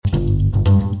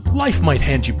Life might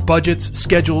hand you budgets,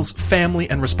 schedules, family,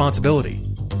 and responsibility.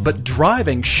 But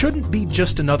driving shouldn't be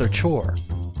just another chore.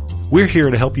 We're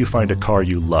here to help you find a car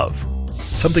you love.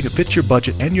 Something that fits your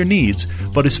budget and your needs,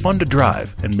 but is fun to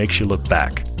drive and makes you look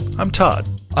back. I'm Todd.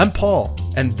 I'm Paul,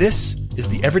 and this is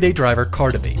the Everyday Driver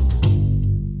Car Debate.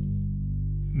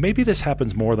 Maybe this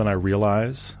happens more than I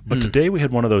realize, but today we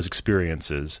had one of those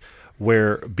experiences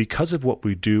where, because of what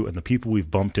we do and the people we've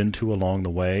bumped into along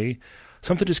the way,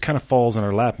 something just kind of falls in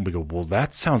our lap and we go, well,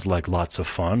 that sounds like lots of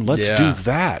fun. Let's do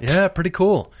that. Yeah, pretty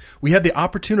cool. We had the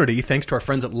opportunity, thanks to our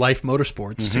friends at Life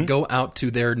Motorsports, to go out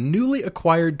to their newly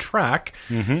acquired track.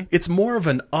 It's more of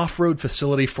an off-road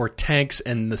facility for tanks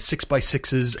and the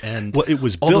 6x6s and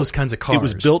those kinds of cars. It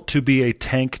was built to be a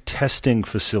tank testing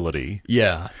facility.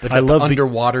 Yeah. I love the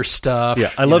underwater stuff. Yeah,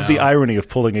 I love the irony of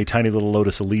pulling a tiny little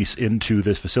Lotus Elise into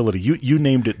this facility. You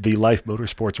named it the Life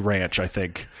Motorsports Ranch, I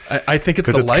think. I think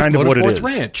it's the Life Motorsports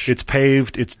Ranch. It's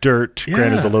paved, it's dirt. Yeah.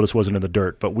 Granted, the Lotus wasn't in the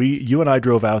dirt, but you and I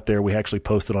drove out there. We actually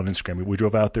posted on Instagram. We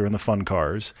drove out there in the fun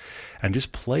cars and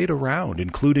just played around,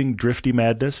 including Drifty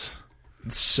Madness.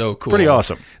 It's so cool. Pretty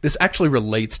awesome. This actually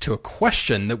relates to a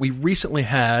question that we recently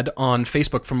had on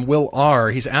Facebook from Will R.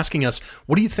 He's asking us,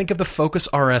 what do you think of the Focus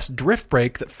RS drift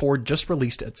brake that Ford just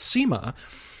released at SEMA?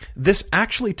 This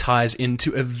actually ties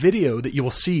into a video that you will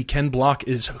see Ken Block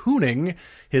is hooning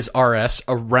his RS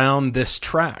around this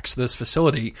track, so this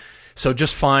facility. So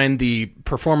just find the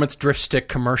Performance Drift Stick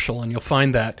commercial, and you'll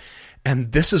find that.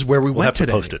 And this is where we'll went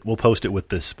today. We'll have to post it. We'll post it with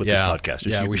this podcast.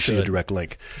 Just so you can see a direct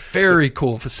link. Very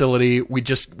cool facility.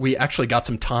 We actually got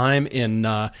some time in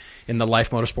the Life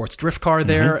Motorsports drift car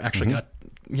there. Actually got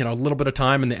a little bit of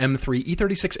time in the M3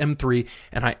 E36 M3,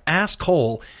 and I asked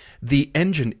Cole. The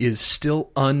engine is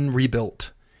still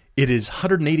unrebuilt. It is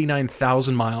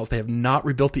 189,000 miles. They have not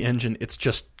rebuilt the engine. It's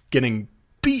just getting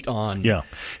beat on. Yeah.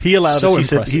 He allowed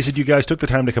us. He said, you guys took the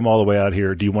time to come all the way out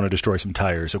here. Do you want to destroy some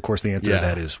tires? Of course, the answer to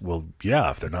that is, well, yeah,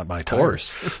 if they're not my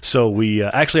tires. Of course. So we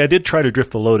actually, I did try to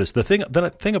drift the Lotus. The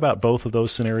thing about both of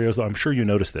those scenarios, though, I'm sure you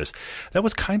noticed this, that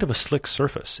was kind of a slick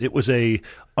surface. It was a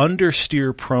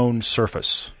understeer prone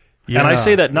surface. Yeah, and I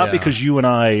say that not because you and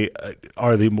I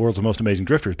are the world's most amazing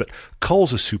drifters, but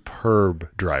Cole's a superb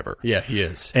driver. Yeah, he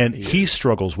is. And he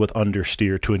struggles with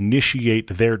understeer to initiate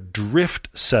their drift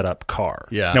setup car.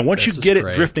 Yeah, now, once you get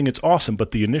it drifting, it's awesome,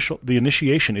 but the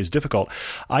initiation is difficult.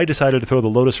 I decided to throw the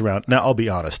Lotus around. Now, I'll be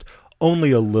honest.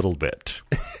 Only a little bit.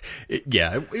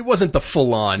 It wasn't the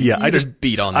full on. Yeah, I just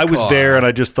beat on the car. I was there, and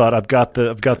I just thought I've got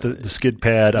the skid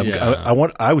pad.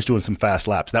 I was doing some fast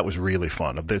laps. That was really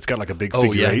fun. It's got like a big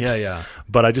figure eight. Yeah.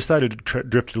 But I decided to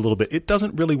drift it a little bit. It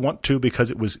doesn't really want to because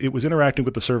it was interacting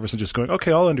with the surface and just going,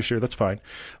 okay, I'll understeer. That's fine.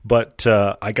 But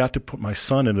I got to put my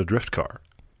son in a drift car.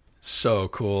 So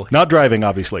cool. Not driving,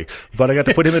 obviously, but I got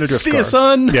to put him in a drift car. See you,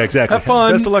 son. Yeah, exactly. Have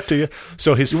fun. Best of luck to you.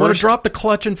 So you want to drop the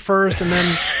clutch in first and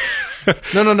then...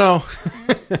 No.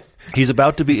 He's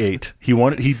about to be 8.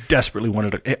 He desperately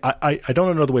wanted to. I don't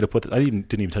know another way to put this. I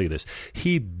didn't even tell you this.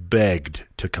 He begged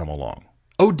to come along.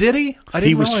 Oh, did he?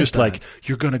 He was just like,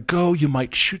 "You're gonna go. You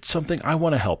might shoot something. I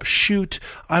want to help shoot.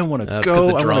 I want to go.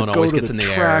 Because the drone always gets in the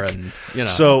track." Air, and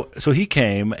So he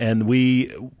came, and we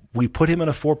put him in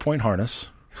a 4-point harness.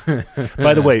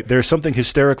 By the way, there's something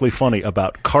hysterically funny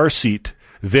about car seat,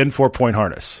 then 4-point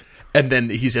harness. And then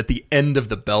he's at the end of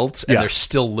the belts, and they're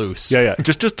still loose. Yeah.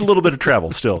 Just a little bit of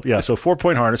travel still. Yeah, so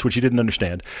 4-point harness, which he didn't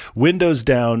understand. Windows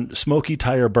down, smoky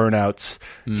tire burnouts.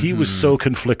 He was so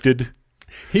conflicted.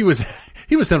 He was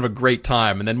having a great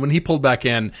time. And then when he pulled back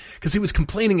in, because he was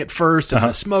complaining at first, and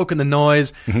the smoke and the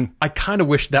noise, I kind of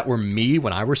wish that were me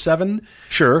when I was 7.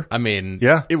 Sure. I mean,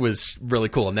 it was really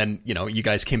cool. And then, you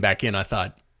guys came back in, I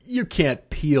thought, you can't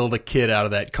peel the kid out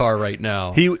of that car right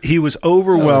now. He was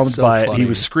overwhelmed by it. He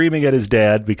was screaming at his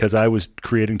dad because I was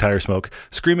creating tire smoke,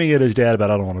 screaming at his dad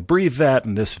about, I don't want to breathe that,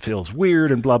 and this feels weird,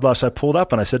 and blah, blah. So I pulled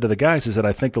up, and I said to the guys,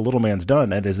 I think the little man's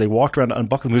done. And as they walked around to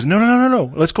unbuckle him, he goes,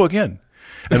 no, let's go again.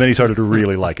 And then he started to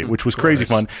really like it, which was crazy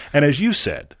fun. And as you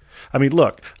said, I mean,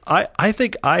 look, I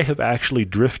think I have actually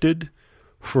drifted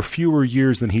for fewer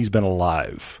years than he's been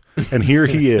alive. And here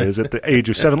he is at the age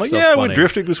of 7. Like, so we're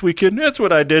drifting this weekend. That's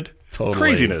what I did. Totally.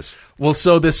 Craziness. Well,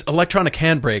 so this electronic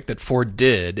handbrake that Ford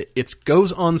did, it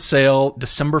goes on sale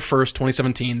December 1st,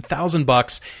 2017,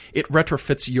 $1,000. It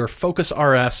retrofits your Focus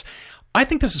RS. I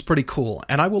think this is pretty cool.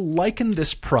 And I will liken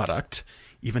this product,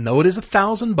 even though it is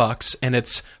 $1,000 and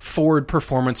it's Ford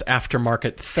Performance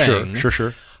aftermarket thing.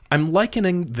 Sure. I'm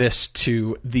likening this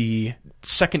to the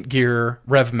second gear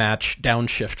rev match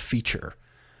downshift feature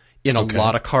in a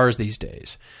lot of cars these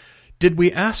days. Did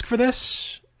we ask for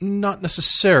this? Not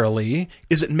necessarily.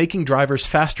 Is it making drivers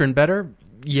faster and better?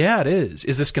 Yeah, it is.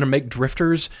 Is this going to make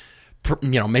drifters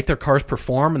make their cars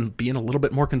perform and be in a little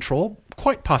bit more control?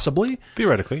 Quite possibly.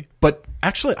 Theoretically. But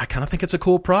actually, I kind of think it's a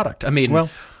cool product. I mean,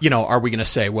 are we going to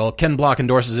say, well, Ken Block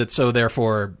endorses it, so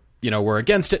therefore, we're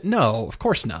against it? No, of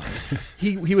course not.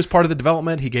 He was part of the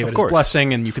development. He gave it his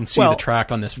blessing, and you can see the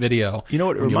track on this video. You know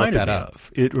what it reminded me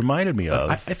of? It reminded me of...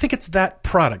 I think it's that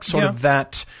product, sort of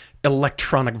that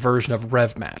electronic version of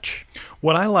Rev Match.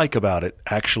 What I like about it,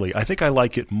 actually, I think I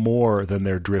like it more than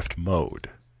their drift mode.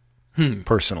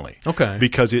 Personally, okay,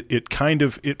 because it kind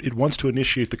of wants to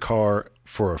initiate the car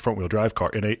for a front wheel drive car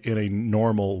in a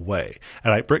normal way,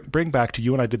 and I bring back to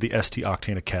you and I did the ST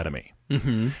Octane Academy,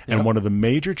 and one of the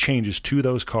major changes to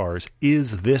those cars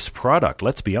is this product.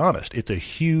 Let's be honest, it's a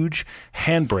huge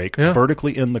handbrake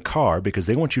vertically in the car because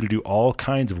they want you to do all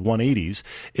kinds of 180s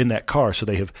in that car, so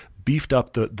they have beefed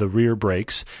up the rear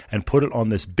brakes and put it on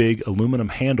this big aluminum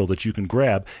handle that you can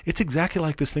grab. It's exactly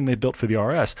like this thing they built for the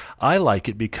RS. I like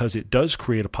it because it does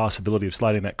create a possibility of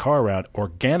sliding that car around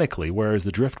organically, whereas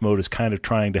the drift mode is kind of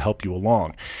trying to help you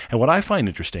along. And what I find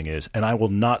interesting is, and I will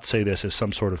not say this as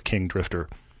some sort of king drifter,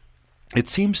 it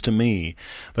seems to me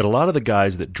that a lot of the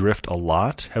guys that drift a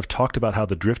lot have talked about how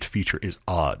the drift feature is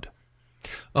odd.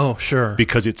 Oh, sure.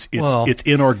 Because it's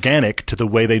inorganic to the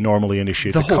way they normally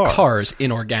initiate the car. The whole car is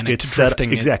inorganic to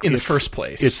drifting in the first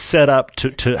place. It's set up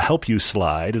to help you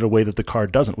slide in a way that the car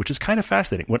doesn't, which is kind of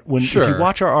fascinating. If you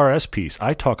watch our RS piece,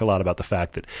 I talk a lot about the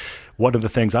fact that one of the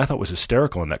things I thought was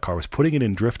hysterical in that car was putting it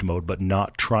in drift mode but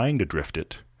not trying to drift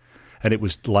it. And it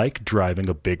was like driving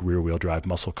a big rear-wheel drive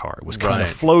muscle car. It was kind of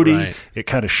floaty. Right. It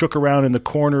kind of shook around in the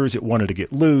corners. It wanted to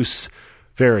get loose.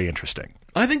 Very interesting.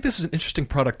 I think this is an interesting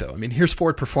product, though. I mean, here's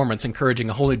Ford Performance encouraging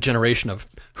a whole new generation of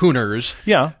Hooners.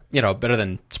 Yeah. Better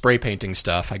than spray painting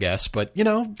stuff, I guess. But,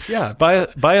 yeah. Buy a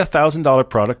 $1,000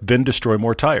 product, then destroy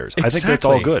more tires. Exactly. I think that's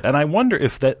all good. And I wonder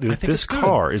if this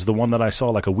car is the one that I saw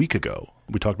like a week ago.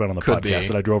 We talked about on the podcast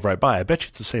that I drove right by. I bet you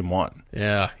it's the same one.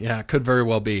 Yeah, it could very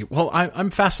well be. Well, I'm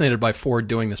fascinated by Ford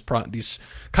doing these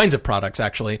kinds of products,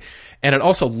 actually. And it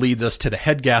also leads us to the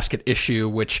head gasket issue,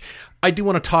 which I do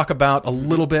want to talk about a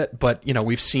little bit, but,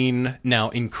 we've seen now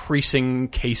increasing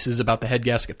cases about the head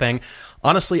gasket thing.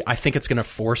 Honestly, I think it's going to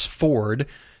force Ford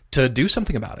to do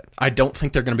something about it. I don't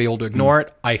think they're going to be able to ignore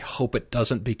it. I hope it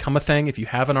doesn't become a thing. If you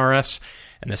have an RS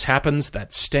and this happens,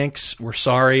 that stinks. We're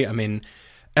sorry. I mean,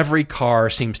 every car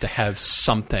seems to have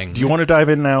something. Do you want to dive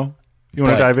in now?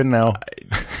 We're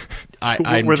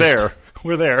there.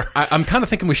 We're there. I'm kind of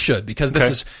thinking we should, because this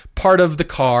is part of the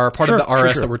car, part of the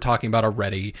RS that we're talking about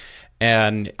already.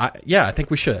 And I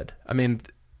think we should. I mean,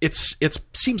 it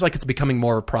seems like it's becoming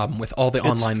more a problem with all the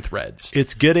online threads.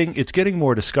 It's getting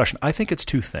more discussion. I think it's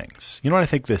two things. You know what I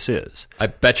think this is? I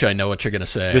bet you I know what you're going to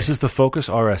say. This is the Focus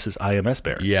RS's IMS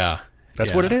bearing. Yeah.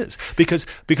 That's what it is. Because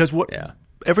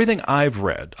everything I've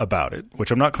read about it, which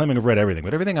I'm not claiming I've read everything,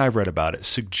 but everything I've read about it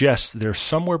suggests there's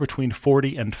somewhere between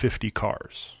 40 and 50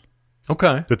 cars.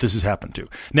 Okay. That this has happened to.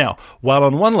 Now, while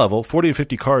on one level, 40 to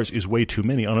 50 cars is way too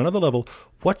many, on another level,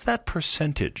 what's that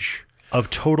percentage of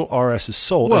total RSs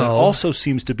sold? Well, and it also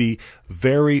seems to be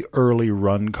very early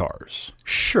run cars.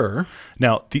 Sure.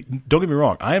 Now, don't get me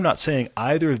wrong. I am not saying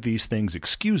either of these things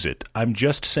excuse it. I'm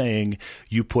just saying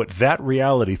you put that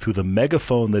reality through the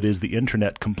megaphone that is the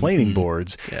internet complaining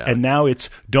boards, and now it's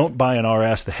don't buy an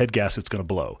RS, the head gasket's going to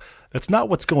blow. That's not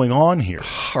what's going on here.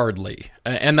 Hardly.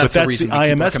 And that's the reason we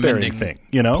keep recommending thing,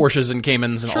 Porsches and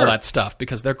Caymans and all that stuff,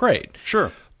 because they're great.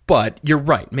 Sure. But you're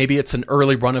right. Maybe it's an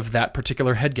early run of that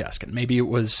particular head gasket. Maybe it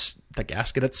was the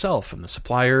gasket itself and the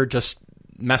supplier just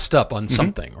messed up on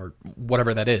something or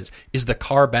whatever that is. Is the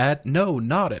car bad? No,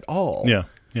 not at all. Yeah.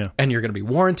 And you're going to be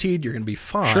warranted. You're going to be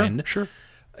fine. Sure.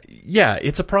 Yeah,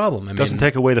 it's a problem. I mean, doesn't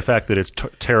take away the fact that it's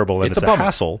terrible and it's a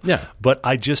hassle. Yeah. But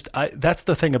that's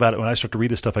the thing about it. When I start to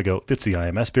read this stuff, I go, it's the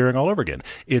IMS bearing all over again.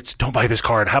 It's don't buy this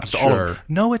car. It happens to all of them.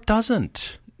 No, it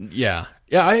doesn't. Yeah.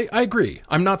 Yeah, I agree.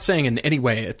 I'm not saying in any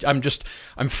way.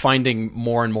 I'm finding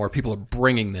more and more people are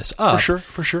bringing this up.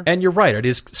 For sure. And you're right. It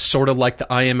is sort of like the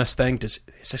IMS thing. Is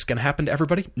this going to happen to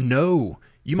everybody? No.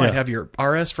 You might have your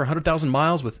RS for 100,000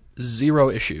 miles with zero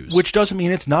issues. Which doesn't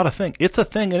mean it's not a thing. It's a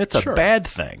thing, and it's a bad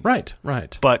thing. Right.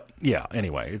 But,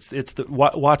 anyway, it's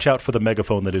watch out for the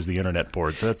megaphone that is the internet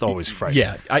board. So that's always frightening.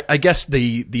 Yeah, I guess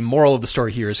the moral of the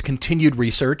story here is continued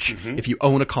research. If you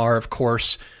own a car, of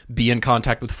course, be in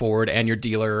contact with Ford and your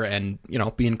dealer and,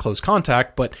 be in close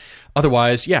contact. But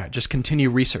otherwise, just continue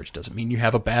research. Doesn't mean you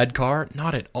have a bad car.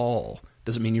 Not at all.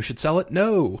 Does it mean you should sell it?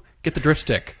 No. Get the drift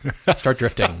stick. Start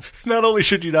drifting. Not only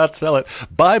should you not sell it,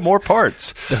 buy more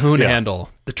parts. The Hoon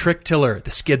handle. The trick tiller, the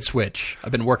skid switch.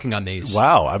 I've been working on these.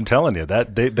 Wow, I'm telling you,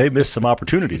 that they missed some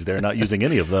opportunities. They're not using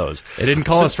any of those. They didn't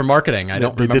call us for marketing. I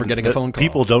don't remember getting a phone call.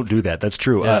 People don't do that. That's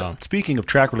true. Yeah. Speaking of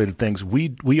track-related things,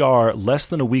 we are less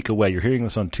than a week away. You're hearing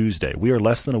this on Tuesday. We are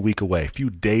less than a week away, a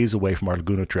few days away from our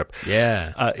Laguna trip.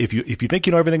 Yeah. If you think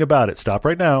you know everything about it, stop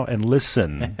right now and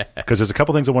listen, because there's a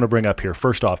couple things I want to bring up here.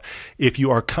 First off, if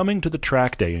you are coming to the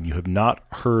track day and you have not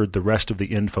heard the rest of the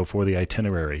info for the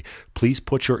itinerary, please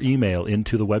put your email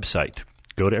into the website.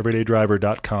 Go to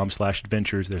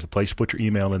everydaydriver.com/adventures. There's a place to put your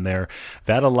email in there.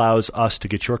 That allows us to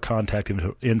get your contact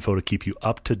info to keep you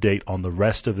up to date on the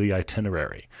rest of the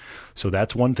itinerary. So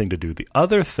that's one thing to do. The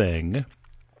other thing,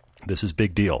 this is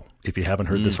big deal if you haven't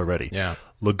heard this already. Yeah.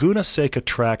 Laguna Seca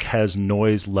track has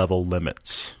noise level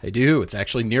limits. They do. It's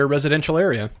actually near a residential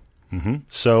area. Mm-hmm.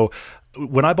 So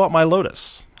when I bought my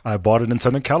Lotus, I bought it in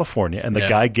Southern California, and the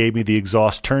guy gave me the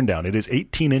exhaust turndown. It is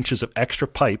 18 inches of extra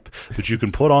pipe that you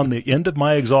can put on the end of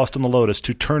my exhaust on the Lotus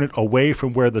to turn it away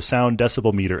from where the sound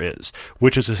decibel meter is,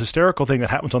 which is a hysterical thing that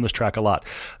happens on this track a lot.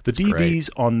 The dBs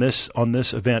on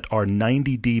this event are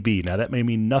 90 dB. Now, that may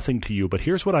mean nothing to you, but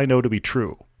here's what I know to be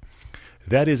true.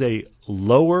 That is a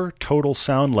lower total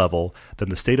sound level than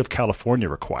the state of California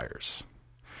requires.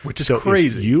 Which is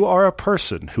crazy. If you are a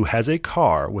person who has a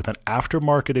car with an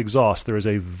aftermarket exhaust, there is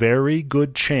a very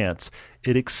good chance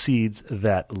it exceeds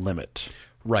that limit.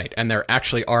 Right, and there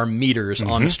actually are meters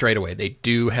on the straightaway. They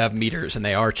do have meters, and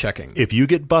they are checking. If you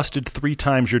get busted 3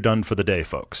 times, you're done for the day,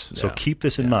 folks. So keep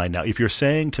this in mind. Now, if you're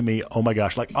saying to me, oh my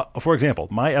gosh, like, for example,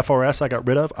 my FRS I got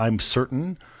rid of, I'm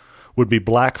certain would be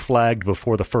black flagged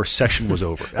before the first session was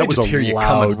over. That was just a hear you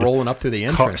coming rolling up through the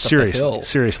entrance up the hill.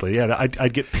 Seriously, yeah.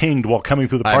 I'd get pinged while coming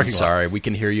through the parking lot. I'm sorry, we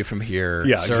can hear you from here.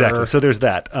 Yeah, sir. exactly. So there's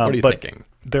that. What are you thinking?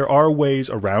 There are ways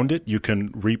around it. You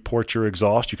can report your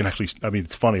exhaust. You can actually, I mean,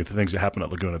 it's funny the things that happen at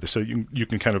Laguna. So you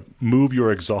can kind of move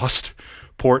your exhaust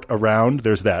port around.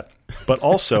 There's that. But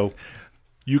also,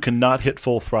 you cannot hit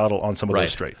full throttle on some of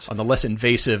those straights. On the less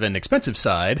invasive and expensive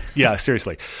side. Yeah,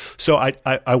 seriously. So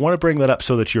I want to bring that up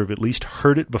so that you've at least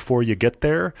heard it before you get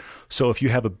there. So if you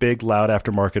have a big, loud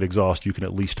aftermarket exhaust, you can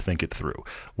at least think it through.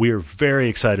 We are very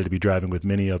excited to be driving with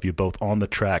many of you, both on the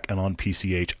track and on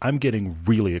PCH. I'm getting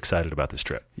really excited about this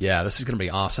trip. Yeah, this is going to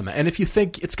be awesome. And if you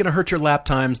think it's going to hurt your lap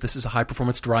times, this is a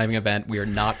high-performance driving event. We are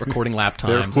not recording lap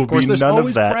times. Of course, there's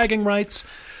always bragging rights.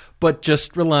 But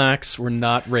just relax. We're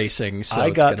not racing, so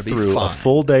it's going to be fun. I got through a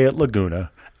full day at Laguna,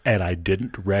 and I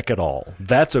didn't wreck at all.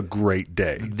 That's a great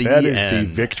day. That is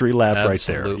the victory lap right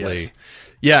there. Absolutely. Yes.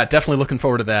 Yeah, definitely looking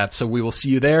forward to that. So we will see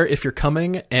you there if you're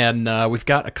coming. And we've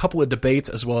got a couple of debates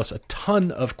as well as a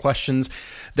ton of questions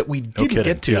that we didn't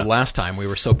get to last time. We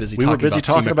were so busy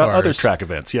talking about other track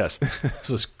events, yes. This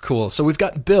is cool. So we've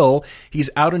got Bill.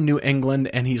 He's out in New England,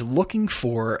 and he's looking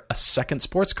for a second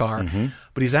sports car,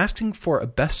 but he's asking for a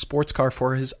best sports car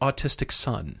for his autistic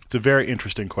son. It's a very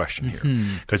interesting question here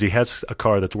because he has a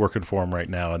car that's working for him right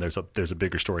now, and there's a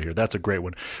bigger story here. That's a great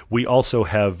one. We also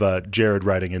have Jared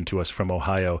writing into us from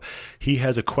Ohio. He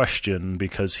has a question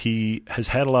because he has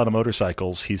had a lot of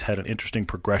motorcycles. He's had an interesting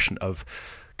progression of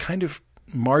kind of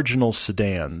marginal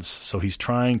sedans. So he's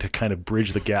trying to kind of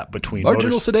bridge the gap between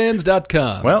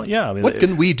marginalsedans.com. Well, yeah. I mean, what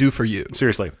can we do for you?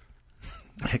 Seriously.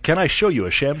 Can I show you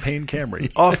a Champagne Camry?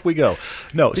 Off we go.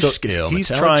 No, so he's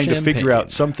trying to figure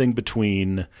out something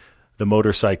between the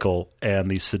motorcycle and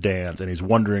these sedans, and he's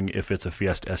wondering if it's a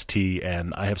Fiesta ST,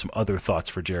 and I have some other thoughts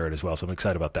for Jared as well, so I'm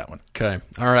excited about that one. Okay.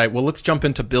 All right. Well, let's jump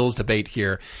into Bill's debate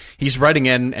here. He's writing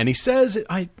in, and he says,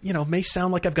 I may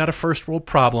sound like I've got a first world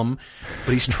problem,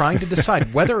 but he's trying to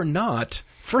decide whether or not,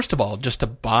 first of all, just to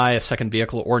buy a second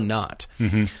vehicle or not.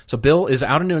 So Bill is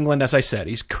out in New England, as I said.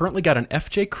 He's currently got an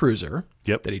FJ Cruiser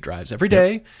that he drives every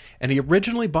day, and he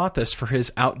originally bought this for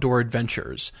his outdoor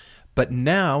adventures. But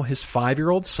now his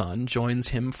 5-year-old son joins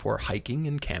him for hiking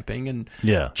and camping and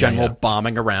general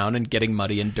bombing around and getting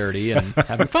muddy and dirty and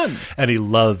having fun. And he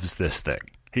loves this thing.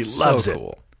 He loves it.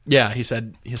 Cool. Yeah, he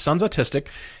said his son's autistic,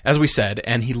 as we said,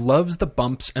 and he loves the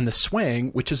bumps and the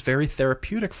swaying, which is very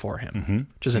therapeutic for him,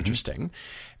 which is interesting.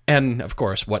 And, of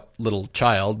course, what little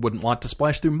child wouldn't want to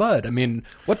splash through mud? I mean,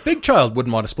 what big child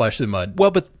wouldn't want to splash through mud? Well,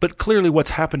 but clearly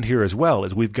what's happened here as well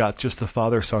is we've got just the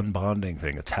father-son bonding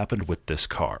thing. It's happened with this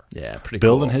car. Yeah, pretty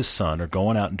Bill cool. and his son are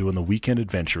going out and doing the weekend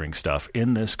adventuring stuff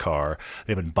in this car.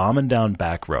 They've been bombing down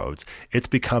back roads. It's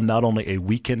become not only a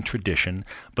weekend tradition,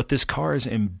 but this car is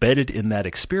embedded in that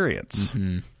experience.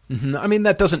 I mean,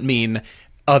 that doesn't mean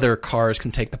other cars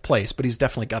can take the place, but he's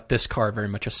definitely got this car very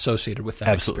much associated with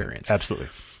that experience. Absolutely.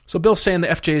 So Bill's saying the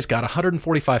FJ's got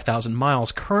 145,000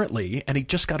 miles currently, and he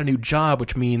just got a new job,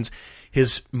 which means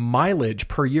his mileage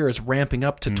per year is ramping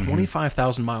up to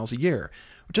 25,000 miles a year,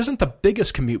 which isn't the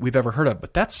biggest commute we've ever heard of,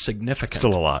 but that's significant.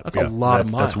 Still a lot. That's a lot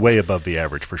of miles. That's way above the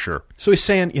average for sure. So he's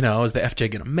saying, is the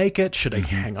FJ going to make it? Should I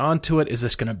hang on to it? Is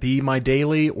this going to be my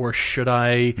daily, or should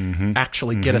I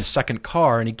actually get a second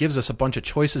car? And he gives us a bunch of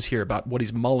choices here about what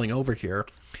he's mulling over here.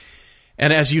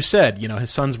 And as you said, his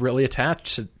son's really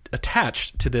attached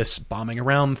to this bombing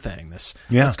around thing. Let's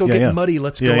go get muddy.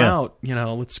 Let's go out.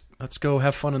 Let's go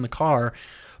have fun in the car.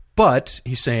 But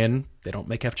he's saying they don't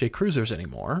make FJ Cruisers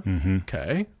anymore.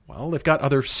 Okay. Well, they've got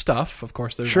other stuff. Of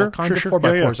course, there's all kinds of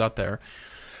 4x4s out there.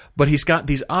 But he's got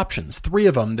these options, 3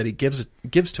 of them that he gives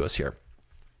to us here.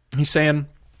 He's saying,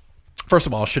 first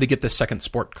of all, should he get this second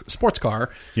sports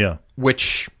car? Yeah.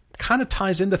 Which kind of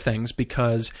ties into things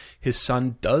because his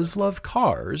son does love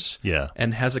cars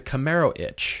and has a Camaro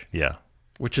itch. Yeah.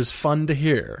 Which is fun to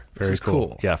hear. Very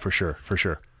cool. Yeah, for sure.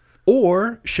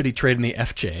 Or should he trade in the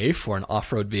FJ for an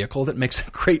off-road vehicle that makes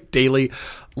a great daily,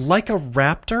 like a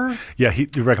Raptor? Yeah, he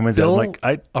recommends Bill,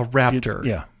 that. A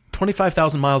Raptor.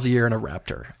 25,000 miles a year in a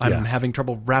Raptor. I'm having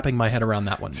trouble wrapping my head around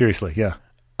that one. Seriously, yeah.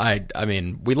 I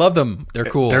mean, we love them. They're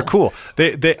cool. They're cool.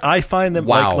 I find them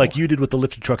like you did with the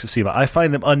lifted trucks at SEMA. I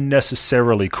find them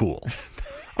unnecessarily cool.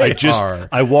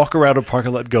 I walk around a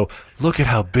parking lot and go, look at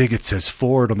how big it says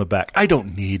Ford on the back. I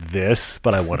don't need this,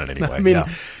 but I want it anyway. I mean,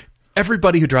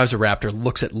 everybody who drives a Raptor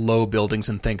looks at low buildings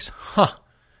and thinks,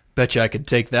 bet you I could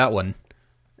take that one.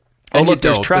 And look,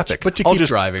 there's traffic. But you keep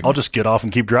driving. I'll just get off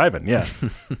and keep driving, yeah.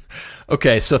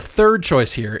 Okay, so third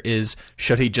choice here is,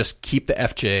 should he just keep the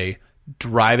FJ,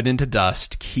 drive it into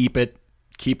dust, keep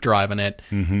driving it,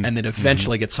 and then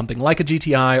eventually get something like a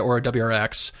GTI or a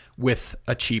WRX with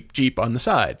a cheap Jeep on the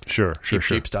side. Sure.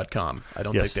 Cheapjeeps.com. I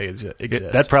don't think they exist.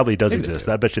 That probably does exist.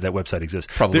 I bet you that website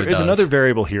exists. There is another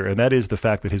variable here, and that is the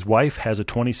fact that his wife has a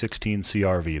 2016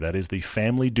 CRV. That is the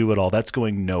family do-it-all. That's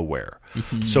going nowhere.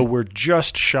 So we're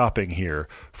just shopping here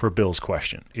for Bill's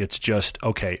question. It's just,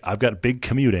 okay, I've got big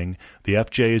commuting. The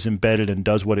FJ is embedded and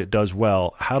does what it does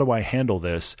well. How do I handle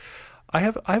this? I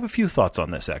have a few thoughts on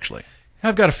this, actually.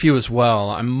 I've got a few as well.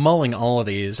 I'm mulling all of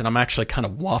these, and I'm actually kind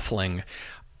of waffling.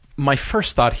 My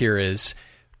first thought here is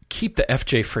keep the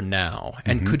FJ for now,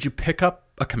 and could you pick up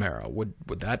a Camaro? Would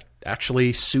that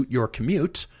actually suit your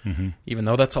commute? Even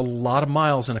though that's a lot of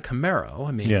miles in a Camaro.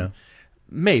 I mean,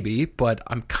 maybe, but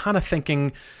I'm kind of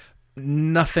thinking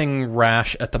nothing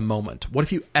rash at the moment. What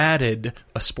if you added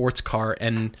a sports car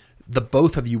and the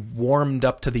both of you warmed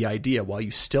up to the idea while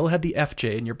you still had the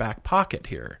FJ in your back pocket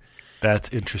here? That's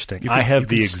interesting. I have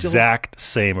the exact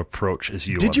same approach as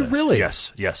you. Did you really?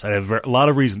 Yes. I have a lot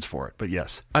of reasons for it, but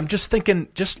yes. I'm just thinking,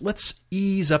 let's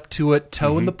ease up to it,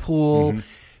 toe in the pool,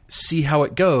 see how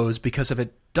it goes, because if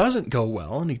it doesn't go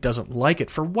well and he doesn't like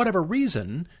it for whatever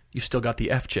reason, you've still got the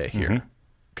FJ here.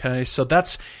 Okay, so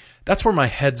that's where my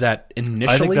head's at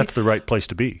initially. I think that's the right place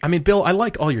to be. I mean, Bill, I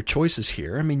like all your choices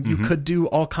here. I mean, you could do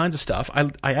all kinds of stuff.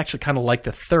 I actually kind of like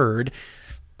the third.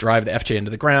 Drive the FJ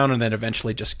into the ground and then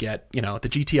eventually just get, the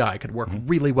GTI could work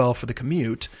really well for the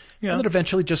commute. And then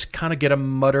eventually just kind of get a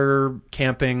mutter,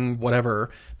 camping,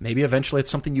 whatever. Maybe eventually it's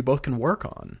something you both can work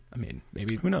on. I mean,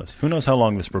 maybe. Who knows? Who knows how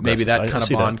long this progresses? Maybe that kind of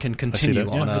bond can continue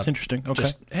on. That's interesting. Okay.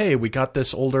 Just, hey, we got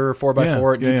this older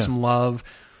 4x4. It needs some love.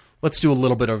 Let's do a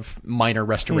little bit of minor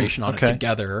restoration on it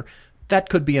together. That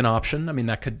could be an option. I mean,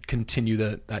 that could continue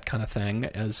that kind of thing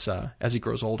as he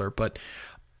grows older. But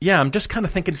yeah, I'm just kind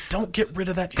of thinking, don't get rid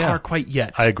of that car quite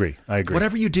yet. I agree.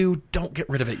 Whatever you do, don't get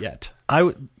rid of it yet.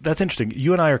 That's interesting.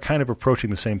 You and I are kind of approaching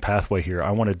the same pathway here.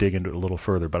 I want to dig into it a little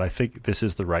further, but I think this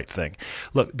is the right thing.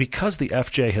 Look, because the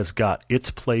FJ has got its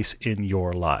place in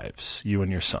your lives, you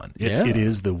and your son, it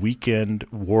is the weekend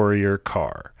warrior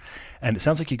car. And it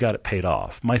sounds like you got it paid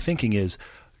off. My thinking is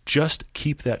just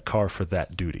keep that car for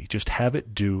that duty. Just have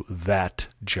it do that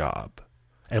job.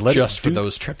 And just for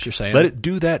those trips, you're saying? Let it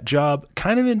do that job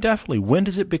kind of indefinitely. When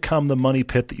does it become the money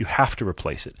pit that you have to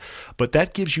replace it? But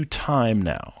that gives you time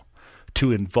now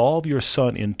to involve your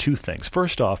son in two things.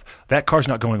 First off, that car's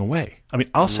not going away. I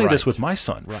mean, I'll say this with my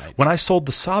son. When I sold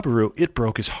the Subaru, it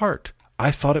broke his heart. I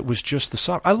thought it was just the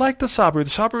Subaru. I liked the Subaru. The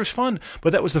Subaru was fun,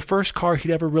 but that was the first car he'd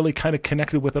ever really kind of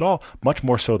connected with at all, much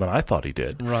more so than I thought he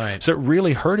did. Right. So it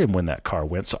really hurt him when that car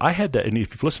went. So I had to, and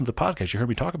if you've listened to the podcast, you heard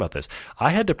me talk about this, I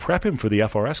had to prep him for the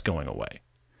FRS going away.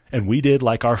 And we did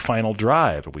like our final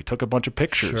drive, and we took a bunch of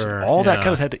pictures. All that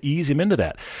kind of had to ease him into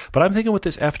that. But I'm thinking with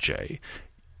this FJ,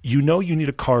 you need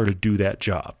a car to do that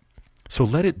job. So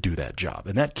let it do that job.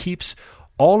 And that keeps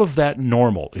all of that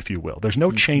normal, if you will. There's no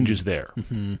changes there.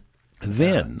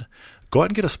 Then go out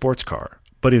and get a sports car,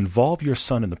 but involve your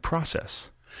son in the process.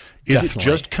 Is it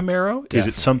just Camaro? Definitely. Is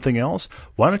it something else?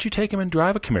 Why don't you take him and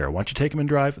drive a Camaro? Why don't you take him and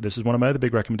drive, this is one of my other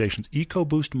big recommendations,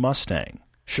 EcoBoost Mustang.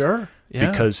 Sure. Yeah.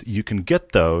 Because you can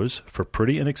get those for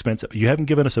pretty inexpensive. You haven't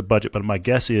given us a budget, but my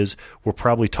guess is we're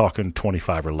probably talking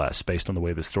 25 or less based on the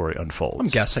way the story unfolds. I'm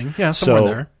guessing. Yeah, somewhere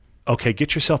there. Okay,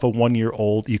 get yourself a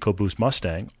 1-year-old EcoBoost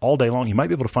Mustang all day long. You might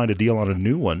be able to find a deal on a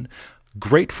new one.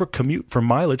 Great for commute, for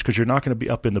mileage, because you're not going to be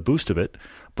up in the boost of it,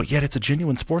 but yet it's a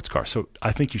genuine sports car. So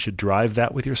I think you should drive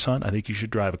that with your son. I think you should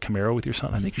drive a Camaro with your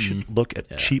son. I think you should look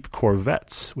at cheap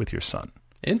Corvettes with your son.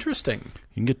 Interesting.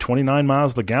 You can get 29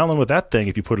 miles the gallon with that thing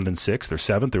if you put it in 6th or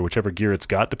 7th or whichever gear it's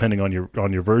got, depending on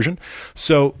your version.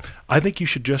 So I think you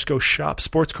should just go shop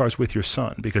sports cars with your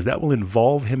son because that will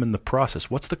involve him in the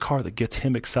process. What's the car that gets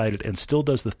him excited and still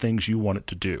does the things you want it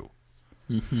to do?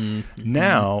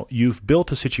 Now you've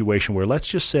built a situation where let's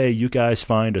just say you guys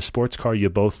find a sports car you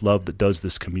both love that does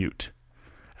this commute.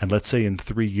 And let's say in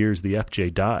 3 years the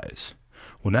FJ dies.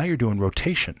 Well, now you're doing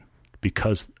rotation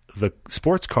because the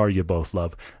sports car you both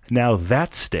love, now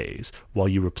that stays while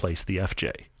you replace the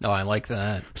FJ. Oh, I like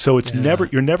that. So it's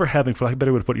you're never having, for lack of a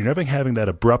better way to put it, you're never having that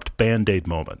abrupt Band-Aid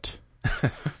moment.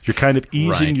 You're kind of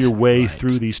easing your way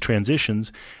through these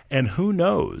transitions, and who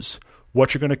knows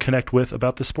what you're going to connect with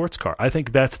about the sports car. I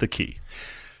think that's the key.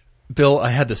 Bill, I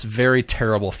had this very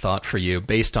terrible thought for you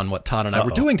based on what Todd and I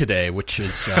were doing today, which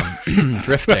is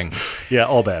drifting. Yeah,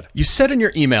 all bad. You said in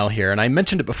your email here, and I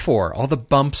mentioned it before, all the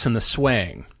bumps and the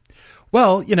swaying.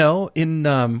 Well, you know,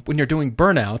 when you're doing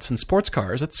burnouts in sports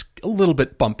cars, it's a little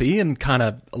bit bumpy and kind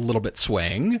of a little bit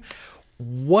swaying.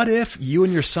 What if you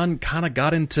and your son kind of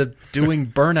got into doing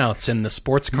burnouts in the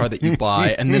sports car that you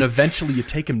buy, and then eventually you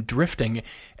take him drifting,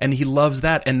 and he loves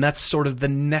that, and that's sort of the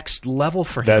next level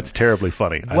for him? That's terribly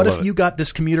funny. What if you got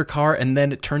this commuter car, and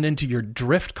then it turned into your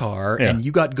drift car, and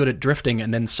you got good at drifting,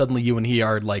 and then suddenly you and he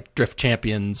are like drift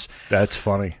champions? That's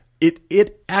funny.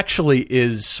 It actually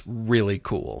is really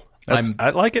cool.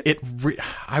 I like it.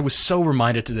 I was so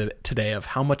reminded today of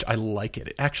how much I like it.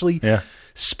 It actually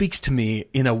speaks to me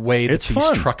in a way that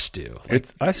these trucks do. Like,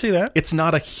 I see that. It's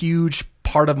not a huge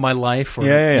part of my life or you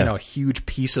know, a huge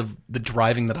piece of the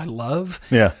driving that I love.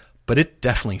 Yeah. But it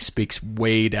definitely speaks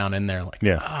way down in there. Like,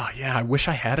 I wish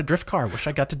I had a drift car. I wish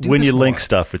I got to do when this you more. link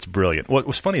stuff, it's brilliant. What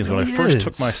was funny is when I first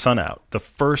took my son out, the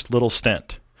first little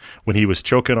stint, when he was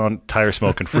choking on tire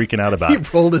smoke and freaking out about it.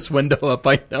 He rolled his window up,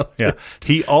 I know. Yeah.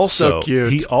 He also so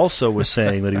cute. He also was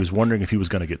saying that he was wondering if he was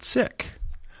going to get sick.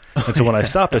 And so when I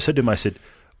stopped, I said to him, I said,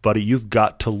 buddy, you've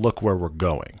got to look where we're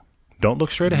going. Don't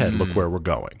look straight ahead. Look where we're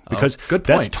going. Because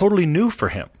that's totally new for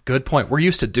him. Good point. We're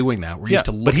used to doing that. We're used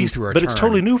to looking through our turn. But it's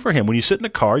totally new for him. When you sit in a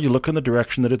car, you look in the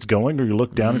direction that it's going, or you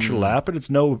look down at your lap, and it's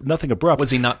nothing abrupt. Was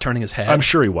he not turning his head? I'm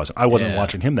sure he wasn't. I wasn't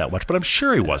watching him that much, but I'm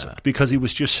sure he wasn't because he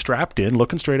was just strapped in,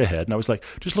 looking straight ahead. And I was like,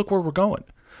 just look where we're going.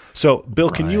 So, Bill,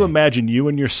 can you imagine you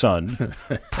and your son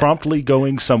promptly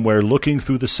going somewhere looking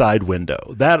through the side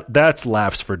window? That's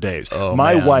laughs for days. Oh,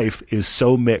 My wife is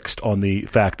so mixed on the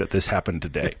fact that this happened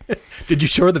today. Did you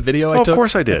show her the video I took? Of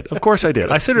course I did. Of course I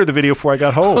did. I sent her the video before I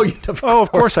got home.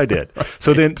 Of course I did. Right.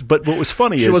 So then, but what was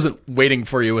funny is... She wasn't waiting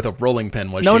for you with a rolling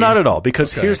pin, was she? No, not at all.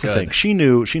 Because here's the thing. She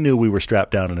knew we were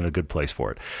strapped down and in a good place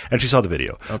for it. And she saw the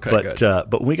video.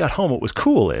 But when we got home, what was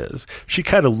cool is she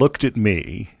kind of looked at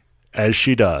me, as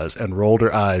she does, and rolled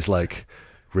her eyes like,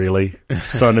 really?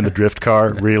 Son in the drift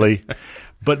car? Really?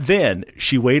 But then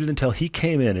she waited until he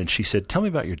came in and she said, tell me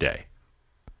about your day.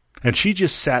 And she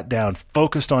just sat down,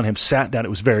 focused on him, sat down. It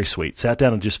was very sweet. Sat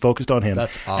down and just focused on him.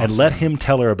 That's awesome. And let him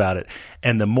tell her about it.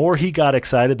 And the more he got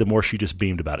excited, the more she just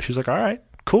beamed about it. She was like, all right,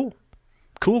 cool.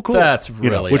 Cool. That's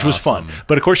really which was fun.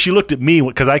 But of course, she looked at me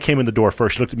because I came in the door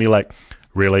first. She looked at me like,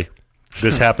 really?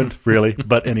 This happened? Really?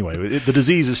 But anyway, the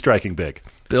disease is striking big.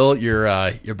 Bill, you're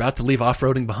about to leave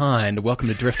off-roading behind. Welcome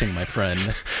to drifting, my friend.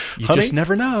 You Honey, just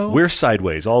never know. We're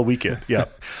sideways all weekend. Yeah.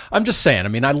 I'm just saying. I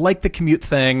mean, I like the commute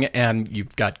thing, and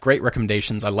you've got great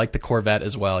recommendations. I like the Corvette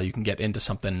as well. You can get into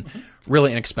something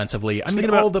really inexpensively. I mean,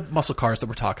 all the muscle cars that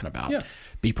we're talking about. Yeah.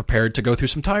 Be prepared to go through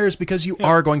some tires because you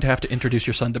are going to have to introduce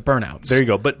your son to burnouts. There you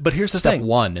go. But here's the thing. Step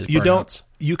one is burnouts.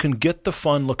 You can get the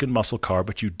fun-looking muscle car,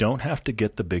 but you don't have to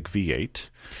get the big V8. True.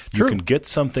 You can get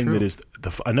something that is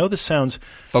I know this sounds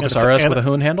Focus RS with a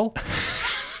Hoon handle.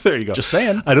 There you go. Just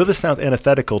saying. I know this sounds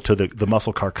antithetical to the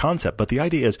muscle car concept, but the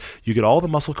idea is you get all the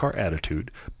muscle car attitude,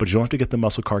 but you don't have to get the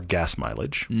muscle car gas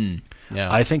mileage.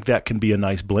 Yeah. I think that can be a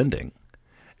nice blending,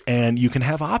 and you can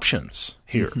have options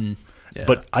here. Mm-hmm. Yeah.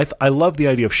 But I love the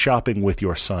idea of shopping with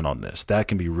your son on this. That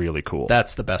can be really cool.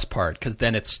 That's the best part because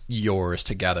then it's yours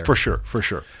together. For sure. For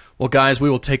sure. Well, guys, we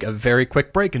will take a very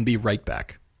quick break and be right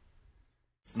back.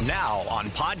 Now on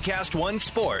Podcast One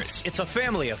Sports, it's a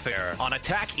family affair on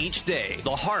Attack Each Day,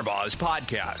 the Harbaugh's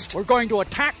podcast. We're going to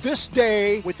attack this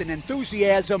day with an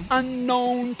enthusiasm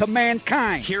unknown to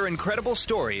mankind. Hear incredible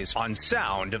stories on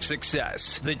Sound of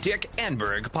Success, the Dick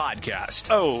Enberg podcast.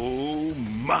 Oh,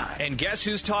 my. And guess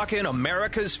who's talking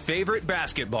America's favorite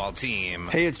basketball team?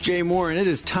 Hey, it's Jay Moore, and it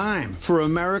is time for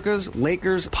America's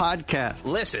Lakers podcast.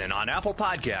 Listen on Apple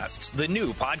Podcasts, the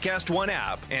new Podcast One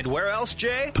app, and where else,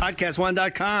 Jay?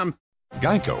 PodcastOne.com.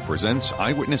 Geico presents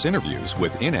eyewitness interviews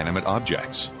with inanimate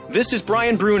objects. This is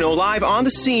Brian Bruno live on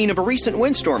the scene of a recent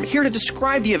windstorm, here to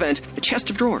describe the event, A Chest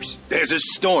of Drawers. There's a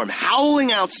storm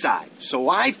howling outside, so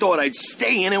I thought I'd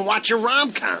stay in and watch a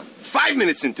rom-com. 5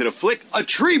 minutes into the flick, a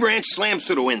tree branch slams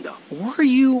through the window. Were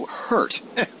you hurt?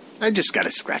 I just got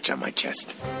a scratch on my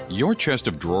chest. Your chest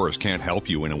of drawers can't help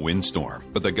you in a windstorm,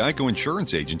 but the Geico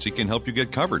Insurance Agency can help you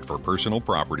get covered for personal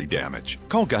property damage.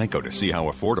 Call Geico to see how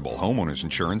affordable homeowners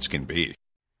insurance can be.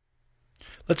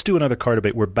 Let's do another car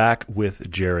debate. We're back with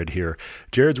Jared here.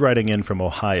 Jared's writing in from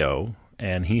Ohio,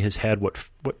 and he has had what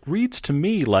reads to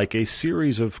me like a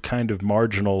series of kind of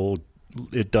marginal,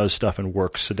 it does stuff and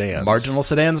works sedans.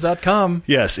 MarginalSedans.com.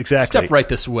 Yes, exactly. Step right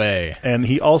this way. And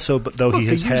he also, though he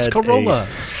has had Corolla.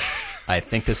 I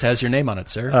think this has your name on it,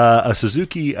 sir. A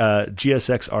Suzuki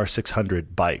GSX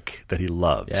R600 bike that he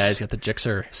loves. Yeah, he's got the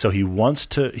Gixxer. So he wants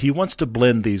to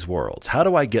blend these worlds. How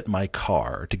do I get my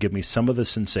car to give me some of the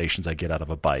sensations I get out of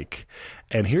a bike?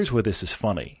 And here's where this is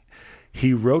funny.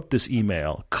 He wrote this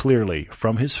email clearly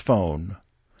from his phone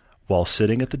while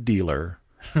sitting at the dealer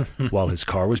while his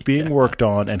car was being worked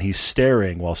on, and he's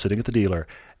staring while sitting at the dealer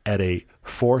at a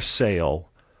for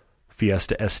sale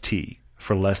Fiesta ST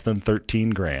for less than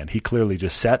 $13,000. He clearly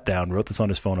just sat down, wrote this on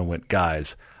his phone, and went,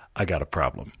 "Guys, I got a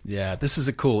problem." Yeah, this is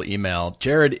a cool email.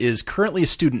 Jared is currently a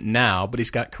student now, but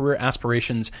he's got career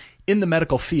aspirations in the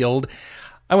medical field.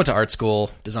 I went to art school,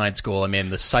 design school. I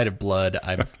mean, the sight of blood,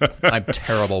 I'm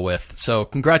terrible with. So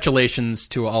congratulations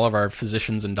to all of our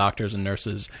physicians and doctors and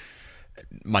nurses.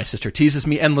 My sister teases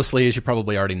me endlessly, as you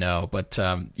probably already know. But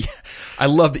I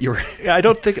love that you were. I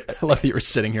love that you were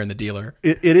sitting here in the dealer.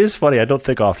 It is funny. I don't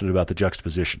think often about the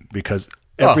juxtaposition because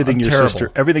everything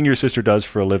your sister does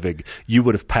for a living, you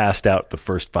would have passed out the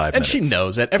first 5 minutes. And she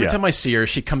knows it. Every time I see her,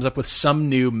 she comes up with some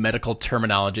new medical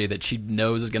terminology that she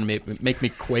knows is going to make me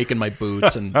quake in my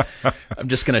boots, and I'm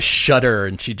just going to shudder.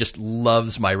 And she just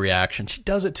loves my reaction. She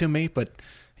does it to me, but.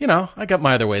 You know, I got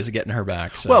my other ways of getting her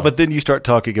back. So. Well, but then you start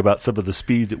talking about some of the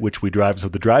speeds at which we drive, so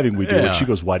the driving we do, and she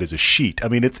goes white as a sheet. I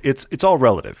mean, it's all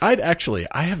relative. I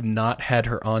have not had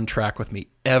her on track with me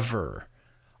ever.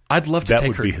 I'd love to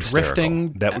take her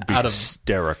drifting. That would be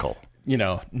hysterical. You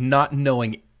know, not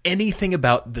knowing anything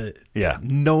about the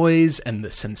noise and the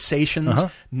sensations,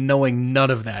 knowing none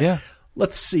of that. Yeah.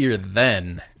 Let's see her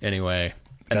then, anyway.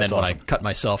 And then when I cut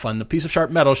myself on the piece of sharp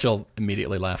metal, she'll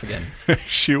immediately laugh again.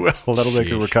 She will. That'll make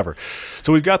her recover.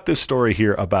 So we've got this story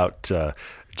here about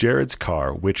Jared's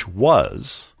car, which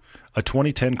was a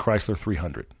 2010 Chrysler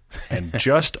 300. And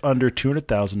just under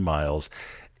 200,000 miles,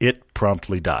 it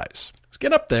promptly dies. Let's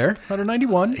get up there,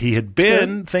 191. He had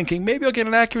been thinking, maybe I'll get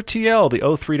an Acura TL,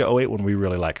 the 03 to 08 one we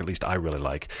really like, at least I really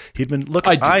like. He'd been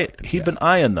been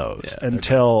eyeing those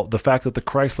until the fact that the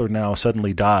Chrysler now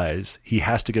suddenly dies, he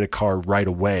has to get a car right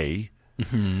away.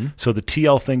 Mm-hmm. So the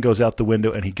TL thing goes out the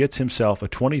window, and he gets himself a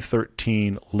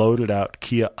 2013 loaded-out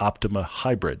Kia Optima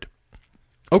Hybrid.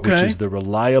 Okay. Which is the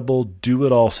reliable,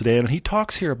 do-it-all sedan. And he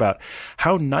talks here about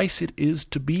how nice it is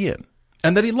to be in.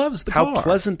 And that he loves the car. How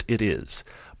pleasant it is.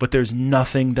 But there's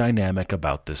nothing dynamic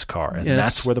about this car, and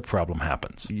that's where the problem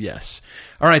happens. Yes.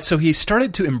 All right, so he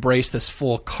started to embrace this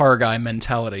full car guy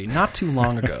mentality not too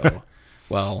long ago.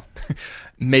 Well,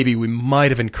 maybe we might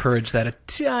have encouraged that a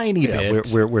tiny bit.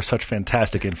 We're such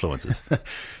fantastic influences.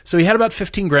 So he had about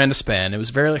 $15,000 to spend. It was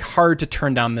very hard to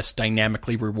turn down this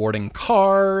dynamically rewarding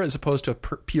car as opposed to a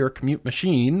pure commute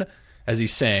machine, as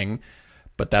he's saying.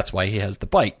 But that's why he has the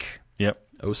bike. Yep.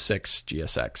 06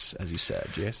 GSX, as you said.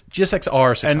 GSX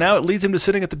R600. And now it leads him to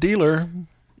sitting at the dealer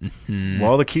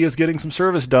while the Kia's getting some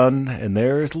service done, and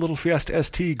there's the little Fiesta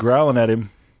ST growling at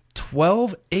him.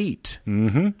 $12,800.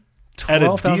 Mm-hmm. At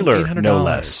a dealer, no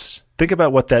less. Think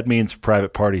about what that means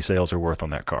private party sales are worth on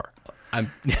that car.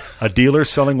 A dealer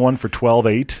selling one for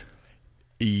 $12,800?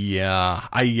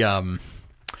 Yeah.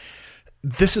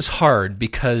 This is hard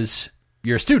because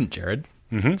you're a student, Jared.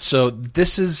 Mm-hmm. So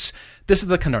this is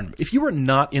the conundrum. If you were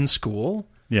not in school,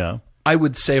 I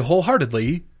would say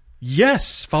wholeheartedly,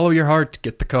 yes, follow your heart,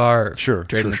 get the car,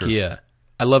 trade in the Kia.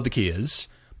 I love the Kias,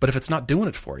 but if it's not doing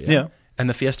it for you, and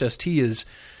the Fiesta ST is,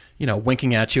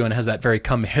 winking at you and has that very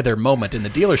come hither moment in the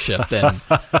dealership, then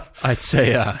I'd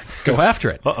say go after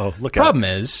it. Uh-oh, look out. Problem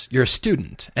is, you're a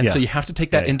student, and so you have to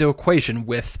take that into equation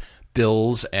with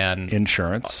bills and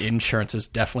insurance. Insurance is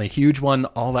definitely a huge one,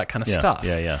 all that kind of stuff.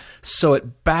 Yeah. So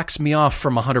it backs me off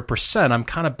from 100%. I'm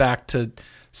kind of back to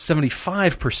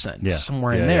 75%,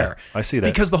 somewhere in there. Yeah. I see that.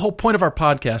 Because the whole point of our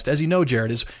podcast, as you know,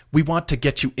 Jared, is we want to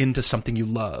get you into something you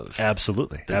love.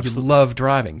 Absolutely. You love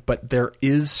driving, but there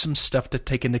is some stuff to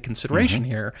take into consideration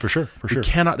here. For sure. You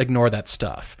cannot ignore that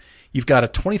stuff. You've got a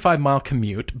 25-mile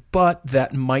commute, but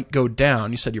that might go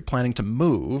down. You said you're planning to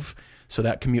move, so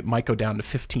that commute might go down to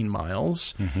 15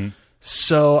 miles. Mm-hmm.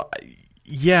 So,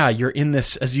 you're in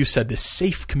this, as you said, this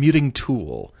safe commuting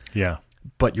tool. Yeah.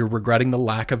 But you're regretting the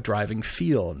lack of driving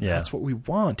feel. And that's what we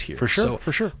want here. For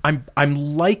sure. I'm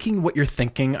liking what you're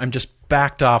thinking. I'm just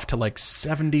backed off to like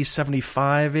 70,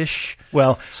 75-ish.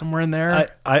 Well, somewhere in there.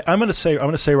 I'm going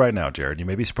to say right now, Jared, you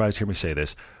may be surprised to hear me say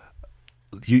this.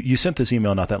 You sent this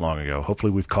email not that long ago.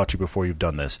 Hopefully we've caught you before you've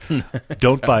done this.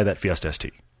 Don't buy that Fiesta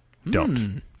ST.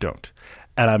 Don't.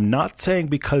 And I'm not saying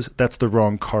because that's the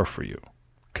wrong car for you.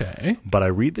 Okay. But I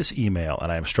read this email, and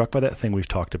I am struck by that thing we've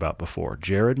talked about before.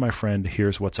 Jared, my friend,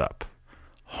 here's what's up.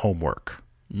 Homework.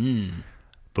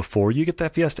 Before you get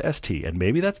that Fiesta ST, and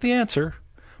maybe that's the answer,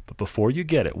 but before you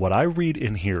get it, what I read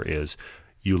in here is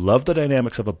you love the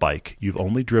dynamics of a bike. You've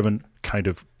only driven kind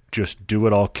of just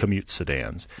do-it-all commute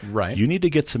sedans. Right. You need to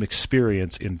get some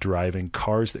experience in driving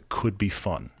cars that could be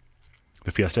fun.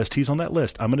 The Fiesta ST's on that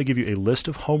list. I'm going to give you a list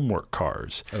of homework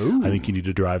cars. Ooh. I think you need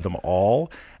to drive them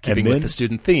all. Keeping with the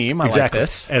student theme. I like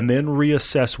this. And then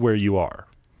reassess where you are.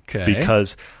 Okay.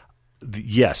 Because,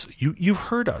 yes, you've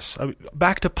heard us. I mean,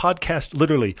 back to podcast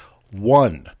literally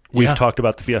 1. We've talked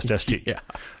about the Fiesta ST.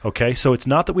 Okay? So it's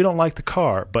not that we don't like the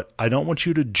car, but I don't want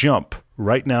you to jump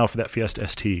right now for that Fiesta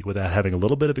ST without having a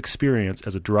little bit of experience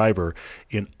as a driver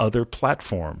in other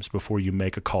platforms before you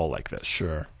make a call like this.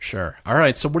 Sure. All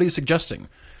right, so what are you suggesting?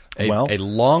 A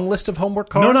long list of homework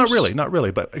cars? No, not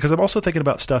really. But because I'm also thinking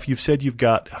about stuff. You've said you've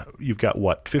got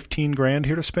what, $15,000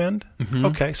 here to spend? Mm-hmm.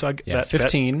 Okay, so that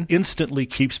 15 that instantly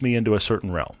keeps me into a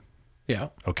certain realm. Yeah.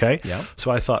 Okay? Yeah.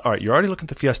 So I thought, all right, you're already looking at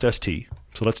the Fiesta ST,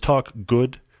 so let's talk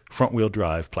good front-wheel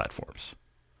drive platforms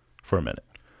for a minute.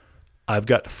 I've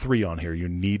got 3 on here you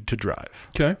need to drive.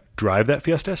 Okay. Drive that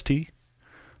Fiesta ST.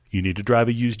 You need to drive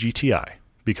a used GTI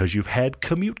because you've had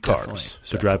commute cars.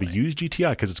 Drive a used GTI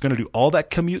because it's going to do all that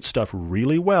commute stuff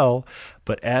really well,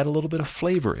 but add a little bit of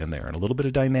flavor in there and a little bit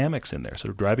of dynamics in there. So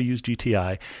drive a used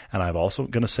GTI, and I'm also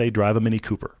going to say drive a Mini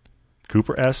Cooper.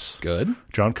 Cooper S. Good.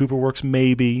 John Cooper Works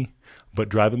maybe, but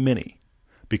drive a Mini.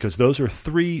 Because those are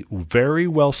 3 very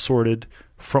well-sorted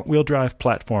front-wheel drive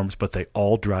platforms, but they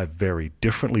all drive very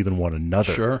differently than one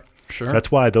another. Sure. So that's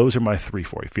why those are my 3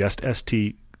 for you. Fiesta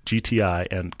ST, GTI,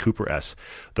 and Cooper S.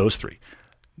 Those 3.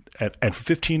 And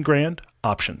for $15,000,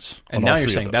 options. And now you're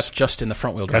saying that's just in the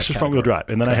front-wheel drive. That's just front-wheel drive.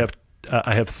 And then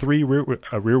I have 3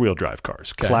 rear-wheel drive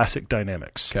cars, classic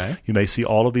dynamics. Okay. You may see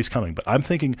all of these coming, but I'm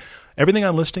thinking everything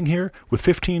I'm listing here, with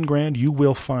 $15,000, you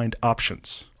will find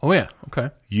options. Oh, yeah.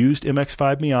 Okay. Used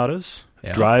MX-5 Miatas,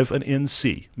 drive an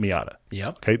NC Miata.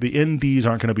 Yep. Okay, the NDs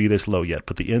aren't going to be this low yet,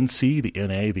 but the NC, the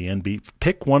NA, the NB,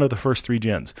 pick one of the first 3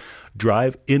 gens.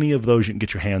 Drive any of those you can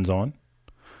get your hands on.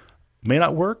 May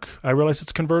not work. I realize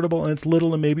it's convertible and it's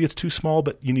little and maybe it's too small,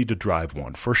 but you need to drive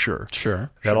one for sure.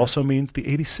 That also means the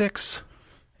 86.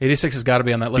 86 has got to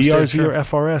be on that list. BRZ or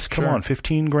FRS, come on,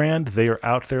 $15,000. They are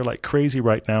out there like crazy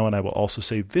right now. And I will also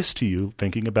say this to you,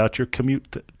 thinking about your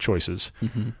commute choices.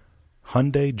 Mm-hmm.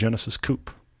 Hyundai Genesis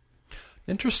Coupe.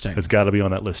 Interesting. Has got to be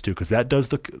on that list too, because that does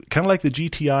the kind of like the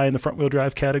GTI in the front wheel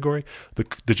drive category.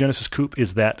 The Genesis Coupe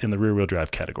is that in the rear wheel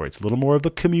drive category. It's a little more of the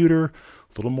commuter, a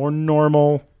little more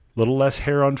normal. A little less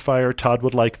hair on fire. Todd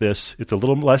would like this. It's a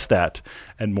little less that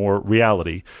and more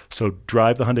reality. So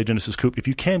drive the Hyundai Genesis Coupe. If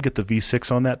you can get the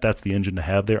V6 on that, that's the engine to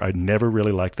have there. I never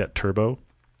really liked that turbo.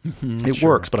 Mm-hmm, it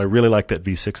works, but I really like that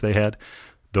V6 they had.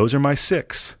 Those are my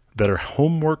 6 that are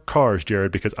homework cars,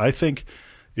 Jared, because I think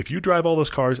if you drive all those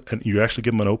cars and you actually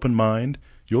give them an open mind,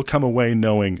 you'll come away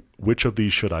knowing which of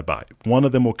these should I buy. One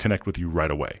of them will connect with you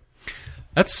right away.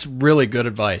 That's really good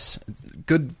advice.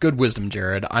 Good wisdom,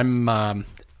 Jared.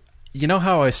 You know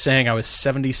how I was saying I was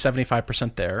 70,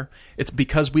 75% there? It's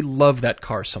because we love that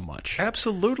car so much.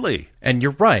 Absolutely. And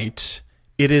you're right,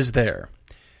 it is there.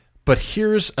 But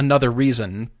here's another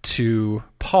reason to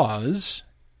pause.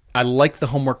 I like the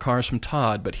homework cars from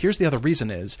Todd, but here's the other reason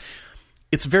is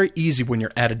it's very easy when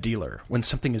you're at a dealer, when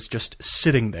something is just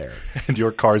sitting there. And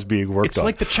your car's being worked on. It's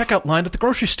like the checkout line at the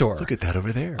grocery store. Look at that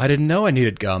over there. I didn't know I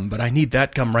needed gum, but I need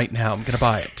that gum right now. I'm going to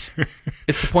buy it.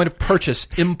 It's the point of purchase,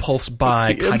 impulse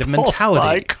buy kind of mentality.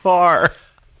 Buy car.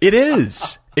 It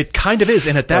is. It kind of is.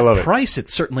 And at that price, it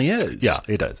certainly is. Yeah,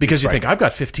 it does. Because you think, I've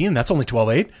got 15, that's only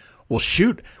 12.8. Well,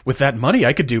 shoot, with that money,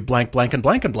 I could do blank, blank, and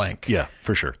blank, and blank. Yeah,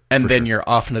 for sure. And then you're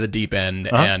off into the deep end.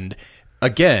 And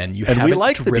again, you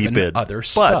haven't driven other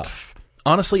stuff.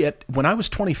 Honestly, when I was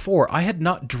 24, I had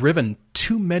not driven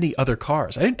too many other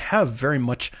cars. I didn't have very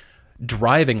much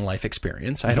driving life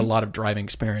experience. I had a lot of driving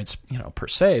experience, per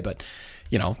se, but,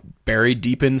 buried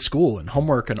deep in school and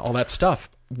homework and all that stuff.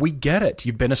 We get it.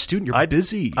 You've been a student. You're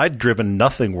busy. I'd driven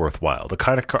nothing worthwhile. The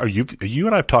kind of car you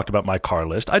and I have talked about my car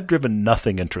list. I'd driven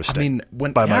nothing interesting.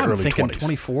 By my early 20s.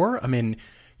 24.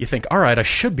 You think, all right, I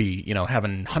should be,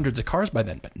 having hundreds of cars by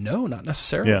then, but no, not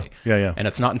necessarily. Yeah. And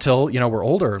it's not until we're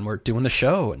older and we're doing the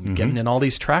show and getting in all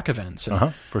these track events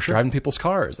and driving people's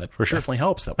cars that definitely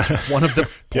helps. That was one of the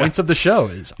points of the show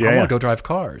is I want to go drive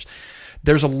cars.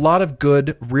 There's a lot of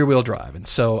good rear-wheel drive, and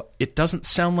so it doesn't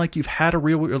sound like you've had a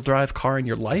rear-wheel drive car in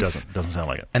your life. It doesn't sound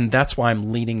like it. And that's why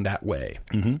I'm leaning that way.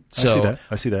 Mm-hmm. So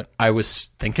I see that. I was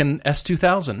thinking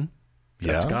S2000.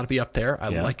 That's got to be up there. I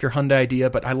like your Hyundai idea,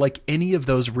 but I like any of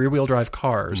those rear-wheel drive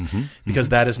cars because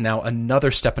that is now another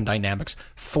step in dynamics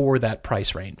for that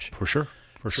price range. For sure.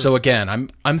 So again,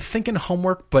 I'm thinking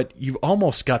homework, but you've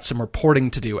almost got some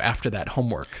reporting to do after that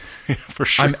homework. For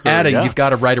sure. I'm adding you've got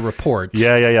to write a report.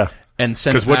 Yeah. And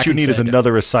send because what you need is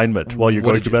another assignment while you're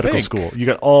going to medical school. You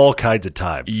got all kinds of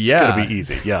time. Yeah. It's going to be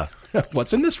easy. Yeah.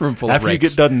 What's in this room full of After rakes? you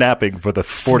get done napping for the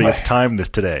 40th time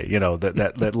today,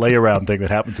 that lay around thing that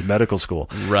happens in medical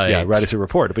school. Right. Yeah, write us a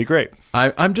report. It'd be great.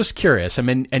 I'm just curious.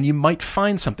 And you might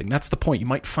find something. That's the point. You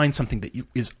might find something that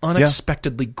is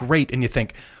unexpectedly great, and you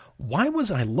think, why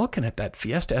wasn't I looking at that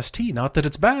Fiesta ST? Not that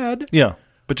it's bad. Yeah.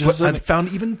 But I've found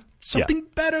even something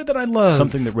better that I love.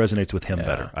 Something that resonates with him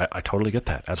better. I totally get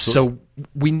that. Absolutely. So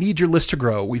we need your list to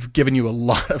grow. We've given you a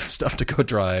lot of stuff to go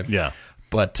drive. Yeah.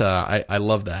 But I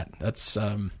love that. That's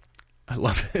I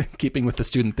love keeping with the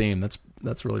student theme.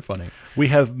 That's really funny. We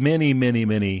have many, many,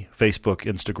 many Facebook,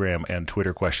 Instagram, and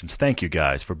Twitter questions. Thank you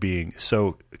guys for being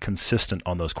so consistent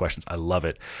on those questions. I love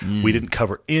it. We didn't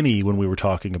cover any when we were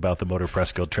talking about the Motor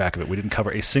Press Guild track event. We didn't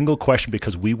cover a single question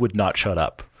because we would not shut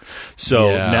up. So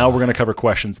now we're going to cover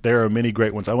questions. There are many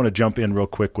great ones. I want to jump in real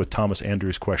quick with Thomas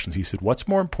Andrews' questions. He said, what's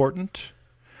more important,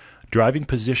 driving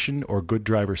position or good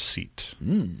driver's seat?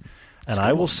 And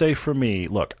I will say for me,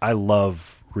 look, I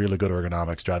love really good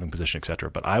ergonomics, driving position,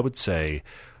 etc. But I would say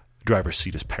driver's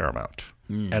seat is paramount.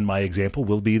 And my example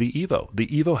will be the Evo. The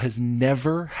Evo has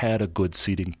never had a good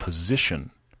seating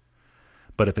position.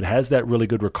 But if it has that really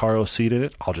good Recaro seat in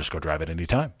it, I'll just go drive it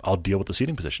anytime. I'll deal with the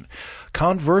seating position.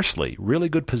 Conversely, really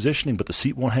good positioning, but the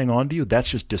seat won't hang on to you,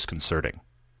 that's just disconcerting.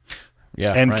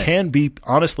 Yeah, and can be,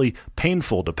 honestly,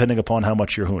 painful depending upon how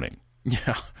much you're hooning.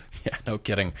 Yeah, no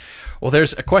kidding. Well,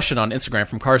 there's a question on Instagram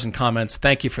from Cars and Comments.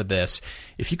 Thank you for this.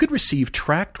 If you could receive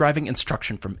track driving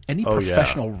instruction from any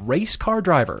professional race car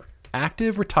driver,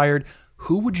 active, retired,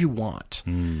 who would you want?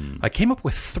 I came up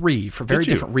with 3 for very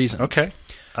different reasons. Okay.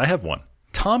 I have one.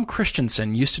 Tom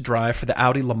Christensen used to drive for the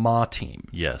Audi Le Mans team.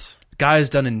 Yes. The guy has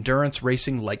done endurance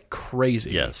racing like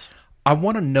crazy. Yes. I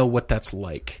want to know what that's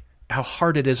like, how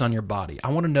hard it is on your body.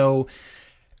 I want to know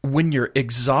when you're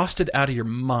exhausted out of your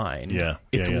mind,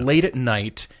 it's late at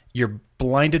night, you're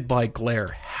blinded by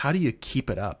glare. How do you keep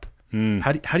it up?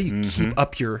 How do you keep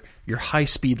up your high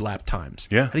speed lap times?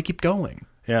 Yeah. How do you keep going?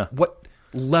 Yeah. What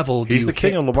level do you He's the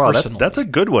king of Le Mans. That's a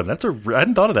good one. I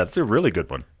hadn't thought of that. That's a really good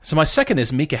one. So my second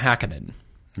is Mika Hakkinen.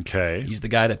 Okay. He's the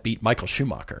guy that beat Michael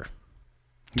Schumacher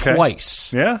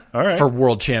twice. Yeah. All right. For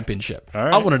world championship. All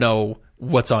right. I want to know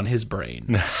what's on his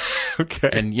brain. Okay.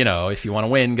 And, if you want to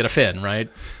win, get a fin, right?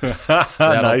 That's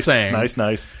that old saying.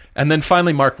 Nice. And then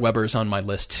finally, Mark Webber is on my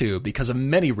list, too, because of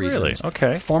many reasons. Really?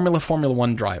 Okay. Formula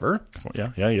 1 driver.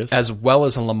 Yeah, he is. As well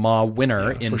as a Le Mans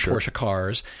winner in Porsche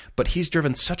cars. But he's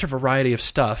driven such a variety of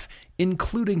stuff,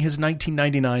 including his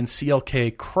 1999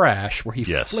 CLK crash, where he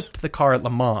flipped the car at Le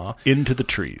Mans. Into the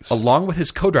trees. Along with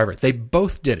his co-driver. They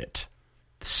both did it.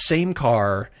 Same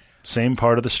car. Same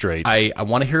part of the straight. I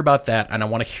want to hear about that, and I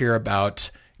want to hear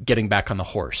about getting back on the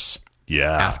horse.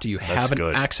 Yeah. After you have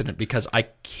an accident, because I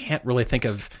can't really think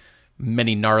of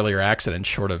many gnarlier accidents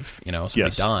short of,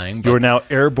 somebody dying. But you're now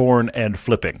airborne and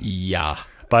flipping. Yeah.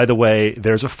 By the way,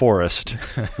 there's a forest.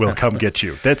 We'll come get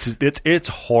you. That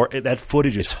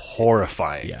footage is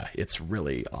horrifying. Yeah, it's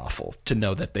really awful to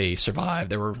know that they survived.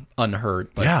 They were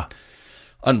unhurt. But yeah.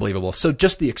 Unbelievable. So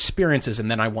just the experiences,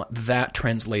 and then I want that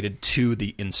translated to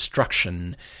the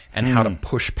instruction and how to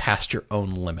push past your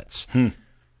own limits.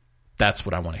 That's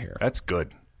what I want to hear. That's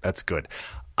good. That's good.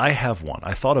 I have one.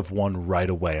 I thought of one right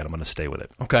away, and I'm going to stay with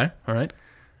it. Okay. All right.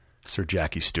 Sir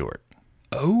Jackie Stewart.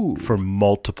 Oh. For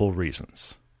multiple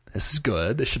reasons. This is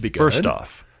good. This should be good. First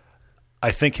off,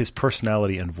 I think his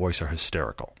personality and voice are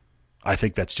hysterical. I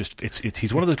think that's just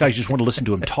he's one of those guys you just want to listen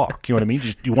to him talk. You know what I mean?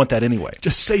 You want that anyway.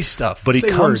 Just say stuff. But he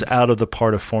comes words. out of the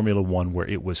part of Formula One where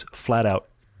it was flat out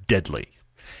deadly.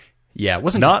 Yeah, it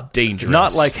wasn't just dangerous.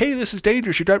 Not like, hey, this is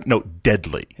dangerous. You're driving. No,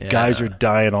 deadly. Yeah. Guys are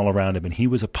dying all around him, and he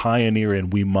was a pioneer in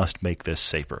we must make this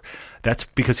safer. That's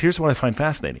because here's what I find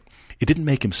fascinating. It didn't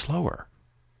make him slower.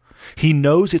 He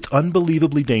knows it's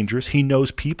unbelievably dangerous. He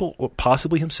knows people, or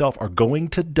possibly himself, are going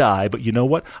to die, but you know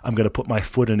what? I'm going to put my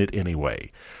foot in it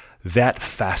anyway. That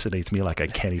fascinates me like I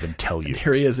can't even tell you. And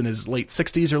here he is in his late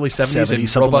 60s, early 70s, in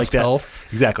something robust like that. health.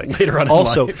 Exactly. Later on in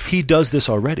also, life. he does this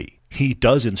already. He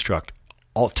does instruct.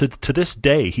 To this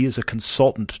day, he is a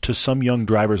consultant to some young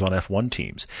drivers on F1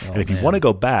 teams. And if you want to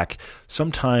go back,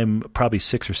 sometime probably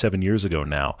 6 or 7 years ago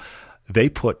now, they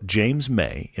put James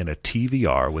May in a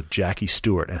TVR with Jackie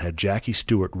Stewart and had Jackie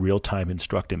Stewart real-time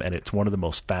instruct him, and it's one of the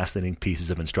most fascinating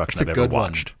pieces of instruction I've ever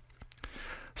watched.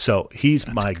 So he's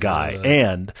my guy.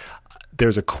 And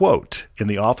there's a quote in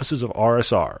the offices of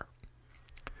RSR.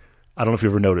 I don't know if you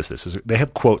ever noticed this. They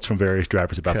have quotes from various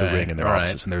drivers about the ring in their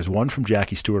offices. And there's one from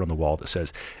Jackie Stewart on the wall that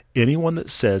says, anyone that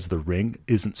says the ring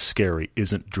isn't scary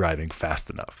isn't driving fast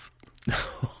enough.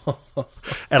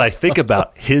 And I think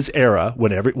about his era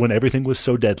when everything was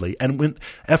so deadly and when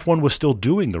F1 was still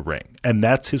doing the ring. And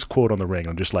that's his quote on the ring.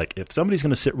 I'm just like, if somebody's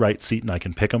going to sit right seat and I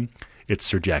can pick him, it's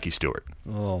Sir Jackie Stewart.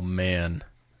 Oh, man.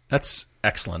 That's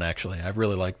excellent, actually. I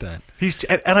really like that.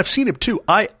 And I've seen him, too.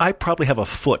 I probably have a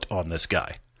foot on this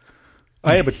guy.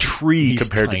 I am a tree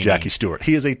compared to Jackie Stewart.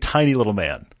 He is a tiny little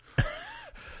man.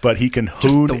 But he can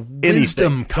hoon the wisdom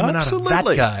anything. coming out of that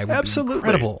guy would be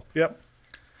incredible. Yep.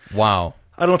 Wow.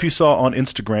 I don't know if you saw on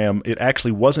Instagram, it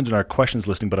actually wasn't in our questions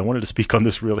listing, but I wanted to speak on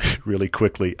this really, really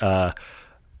quickly.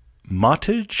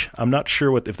 Motage, I'm not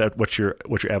sure what your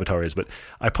avatar is, but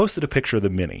I posted a picture of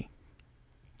the Mini,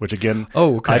 which again,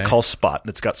 I call Spot, and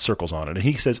it's got circles on it. And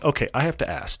he says, okay, I have to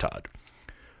ask, Todd,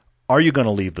 are you going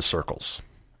to leave the circles?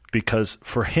 Because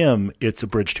for him, it's a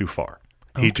bridge too far.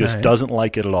 He just doesn't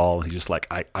like it at all. He's just like,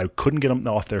 I couldn't get him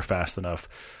off there fast enough.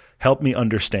 Help me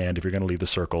understand if you're going to leave the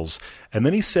circles. And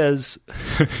then he says,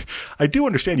 I do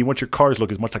understand you want your cars to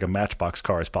look as much like a Matchbox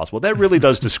car as possible. That really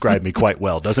does describe me quite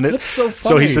well, doesn't it? That's so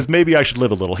funny. So he says, maybe I should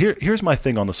live a little. Here's my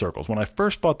thing on the circles. When I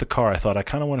first bought the car, I thought I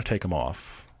kind of want to take them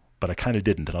off, but I kind of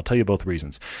didn't. And I'll tell you both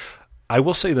reasons. I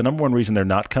will say the number one reason they're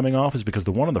not coming off is because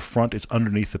the one on the front is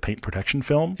underneath the paint protection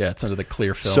film. Yeah, it's under the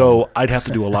clear film. So I'd have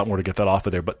to do a lot more to get that off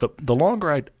of there. But the longer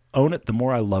I own it, the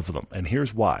more I love them. And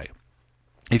here's why.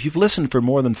 If you've listened for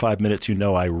more than 5 minutes, you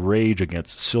know I rage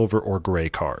against silver or gray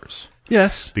cars.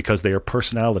 Yes. Because they are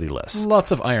personality-less.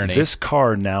 Lots of irony. This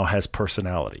car now has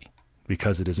personality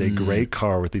because it is a gray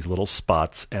car with these little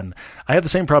spots. And I have the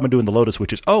same problem doing the Lotus,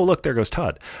 which is, oh, look, there goes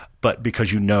Todd. But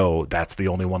because you know that's the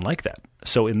only one like that.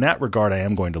 So in that regard, I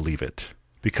am going to leave it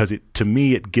because to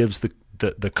me it gives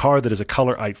the car that is a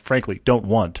color I frankly don't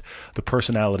want the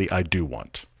personality I do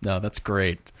want. No, that's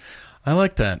great. I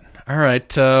like that. All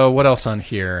right, what else on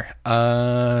here?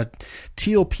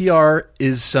 Teal PR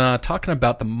is talking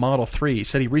about the Model 3. He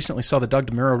said he recently saw the Doug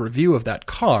DeMuro review of that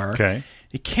car. Okay.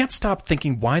 He can't stop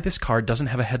thinking why this car doesn't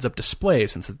have a heads-up display,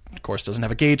 since it, of course, doesn't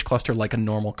have a gauge cluster like a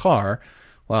normal car.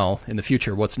 Well, in the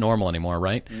future, what's normal anymore,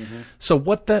 right? Mm-hmm. So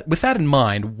with that in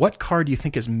mind, what car do you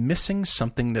think is missing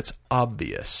something that's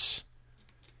obvious?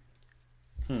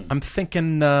 I'm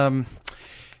thinking,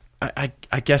 I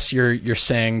guess you're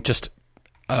saying just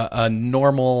a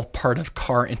normal part of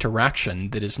car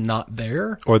interaction that is not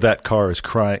there? Or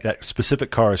that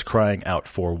specific car is crying out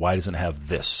for, why doesn't it have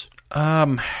this?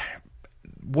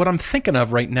 What I'm thinking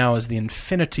of right now is the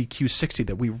Infiniti Q60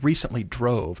 that we recently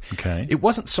drove. Okay. It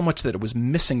wasn't so much that it was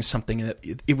missing something.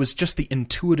 It was just the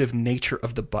intuitive nature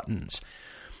of the buttons.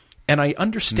 And I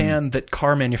understand that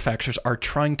car manufacturers are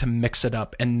trying to mix it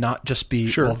up and not just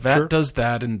be, does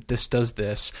that and this does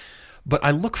this. But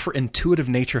I look for intuitive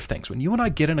nature of things. When you and I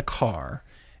get in a car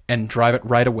and drive it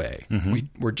right away,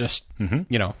 we're just,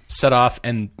 set off.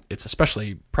 And it's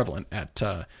especially prevalent at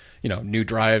new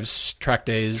drives, track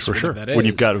days, whatever that is. When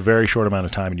you've got a very short amount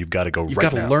of time and you've got to go You've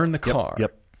got to learn the car.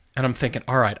 Yep. And I'm thinking,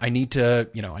 all right, I need to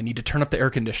turn up the air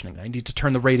conditioning. I need to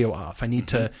turn the radio off. I need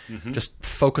to just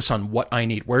focus on what I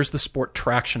need. Where's the sport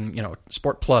traction,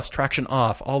 Sport Plus, traction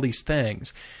off, all these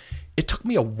things. It took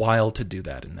me a while to do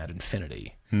that in that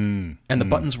Infinity. And the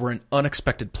buttons were in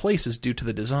unexpected places due to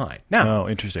the design. Now,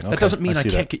 interesting. That doesn't mean I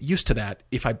can't get used to that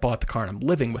if I bought the car and I'm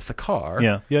living with the car.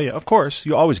 Yeah. Of course.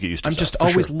 You always get used to I'm just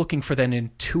always looking for that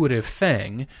intuitive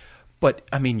thing. But,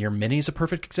 I mean, your Mini is a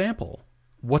perfect example.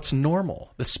 What's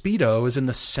normal? The Speedo is in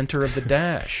the center of the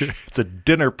dash. It's a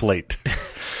dinner plate.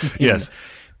 Yes.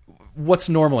 What's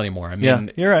normal anymore? I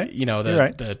mean, you're right. You know,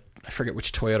 I forget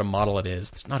which Toyota model it is.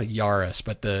 It's not a Yaris,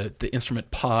 but the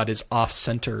instrument pod is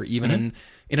off-center even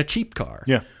in a cheap car.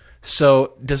 Yeah.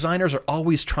 So designers are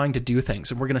always trying to do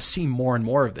things, and we're going to see more and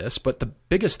more of this. But the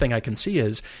biggest thing I can see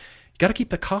is you got to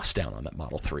keep the cost down on that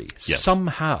Model 3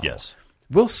 somehow. Yes.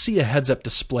 We'll see a heads-up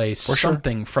display,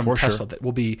 something from Tesla that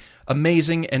will be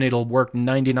amazing, and it'll work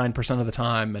 99% of the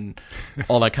time and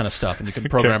all that kind of stuff. And you can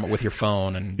program it with your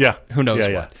phone and who knows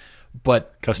what.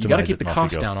 But you got to keep the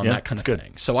cost down on that kind of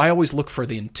thing. So I always look for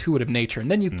the intuitive nature, and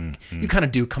then you kind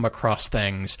of do come across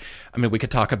things. I mean, we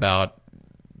could talk about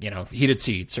heated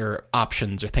seats or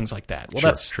options or things like that.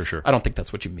 Well, sure. I don't think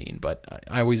that's what you mean, but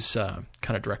I always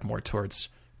kind of direct more towards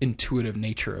intuitive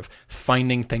nature of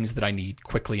finding things that I need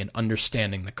quickly and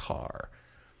understanding the car.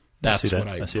 That's what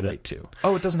I relate to.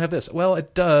 Oh, it doesn't have this. Well,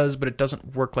 it does, but it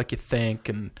doesn't work like you think,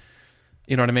 and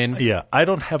you know what I mean? Yeah. I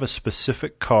don't have a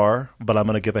specific car, but I'm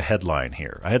going to give a headline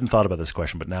here. I hadn't thought about this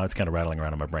question, but now it's kind of rattling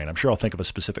around in my brain. I'm sure I'll think of a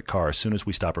specific car as soon as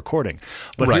we stop recording.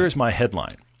 But here's my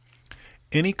headline.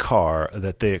 Any car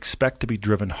that they expect to be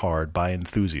driven hard by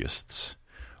enthusiasts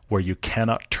where you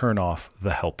cannot turn off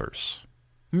the helpers.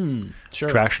 Sure.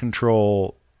 Traction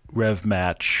control, rev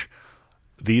match,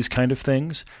 these kind of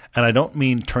things. And I don't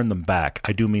mean turn them back.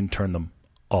 I do mean turn them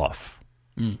off.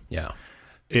 Yeah.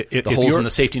 The holes in the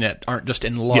safety net aren't just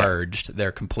enlarged;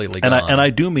 they're completely gone. And I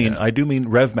do mean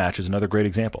rev match is another great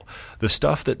example. The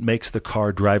stuff that makes the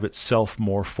car drive itself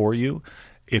more for you.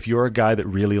 If you're a guy that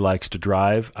really likes to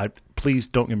drive, please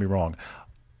don't get me wrong.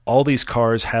 All these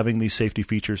cars having these safety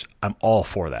features, I'm all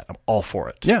for that. I'm all for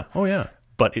it. Yeah. Oh yeah.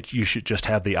 But you should just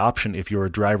have the option if you're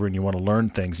a driver and you want to learn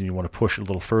things and you want to push it a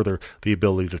little further, the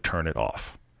ability to turn it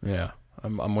off. Yeah.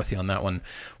 I'm with you on that one.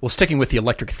 Well, sticking with the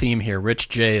electric theme here, Rich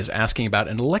J is asking about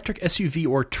an electric SUV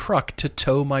or truck to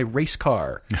tow my race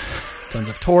car. Tons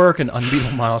of torque and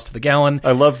unbeatable miles to the gallon.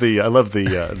 I love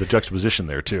the juxtaposition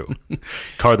there too.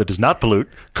 Car that does not pollute,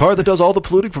 car that does all the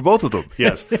polluting for both of them.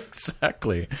 Yes,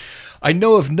 exactly. I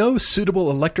know of no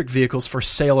suitable electric vehicles for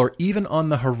sale or even on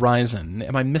the horizon.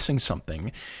 Am I missing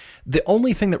something? The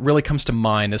only thing that really comes to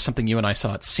mind is something you and I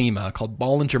saw at SEMA called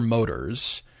Bollinger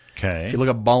Motors. Okay. If you look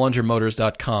up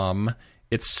bollingermotors.com,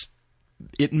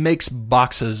 it makes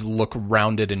boxes look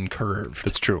rounded and curved.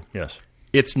 That's true, yes.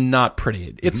 It's not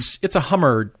pretty. It's a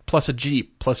Hummer plus a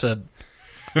Jeep plus a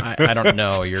I don't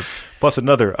know, your plus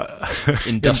another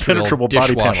industrial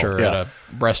dishwasher at a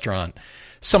restaurant.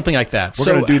 Something like that. We're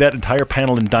going to do that entire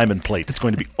panel in diamond plate. It's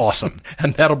going to be awesome.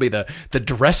 And that'll be the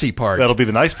dressy part. That'll be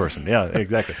the nice person. Yeah,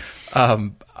 exactly.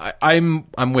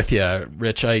 I'm with you,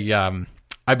 Rich.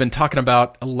 I've been talking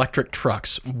about electric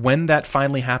trucks. When that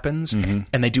finally happens, and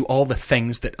they do all the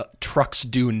things that trucks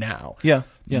do now,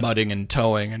 mudding and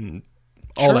towing and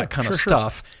all that kind of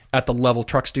stuff at the level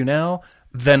trucks do now,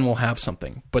 then we'll have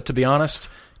something. But to be honest,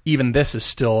 even this is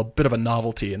still a bit of a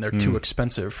novelty, and they're too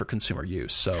expensive for consumer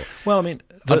use. So, well, I mean,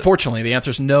 unfortunately, the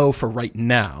answer is no for right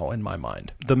now, in my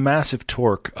mind. The massive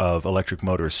torque of electric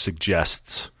motors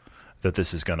suggests that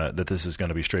this is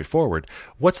gonna be straightforward.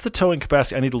 What's the towing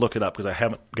capacity? I need to look it up because I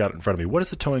haven't got it in front of me. What is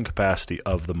the towing capacity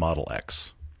of the Model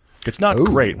X? It's not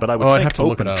great, but I would think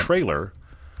open trailer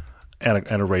and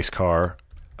a race car.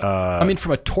 I mean,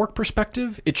 from a torque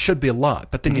perspective, it should be a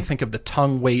lot. But then you think of the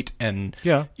tongue weight and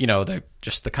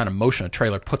just the kind of motion a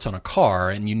trailer puts on a car,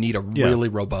 and you need a really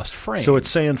robust frame. So it's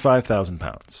saying 5,000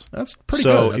 pounds. That's pretty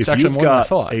good. That's actually more than I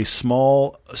thought. So if you've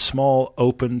got a small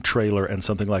open trailer and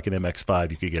something like an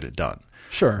MX-5, you could get it done.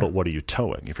 Sure. But what are you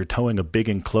towing? If you're towing a big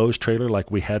enclosed trailer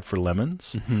like we had for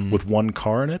Lemons with one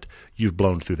car in it, you've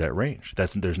blown through that range.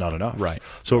 There's not enough. Right.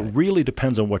 So it really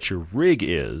depends on what your rig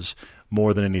is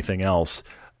more than anything else.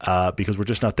 Because we're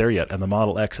just not there yet. And the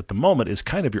Model X at the moment is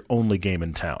kind of your only game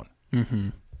in town. Mm-hmm.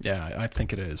 Yeah, I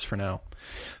think it is for now.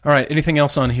 All right, anything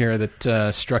else on here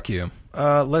that struck you?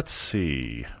 Let's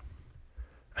see.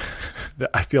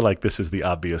 I feel like this is the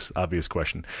obvious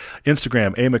question.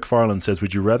 Instagram, A. McFarland says,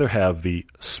 would you rather have the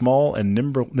small and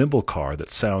nimble car that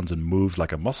sounds and moves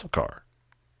like a muscle car?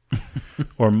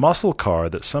 Or muscle car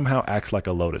that somehow acts like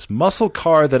a Lotus? Muscle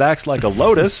car that acts like a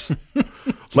Lotus?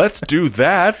 Let's do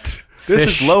that. This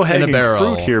is low-hanging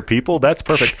fruit here, people. That's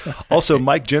perfect. Also,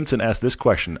 Mike Jensen asked this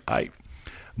question.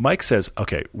 Mike says,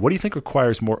 okay, what do you think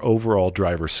requires more overall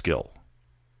driver skill?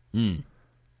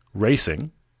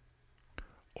 racing,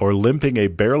 or limping a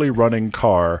barely running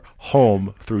car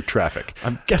home through traffic?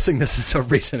 I'm guessing this is a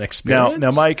recent experience.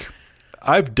 Now, Mike,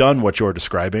 I've done what you're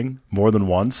describing more than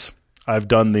once. I've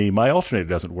done my alternator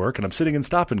doesn't work, and I'm sitting in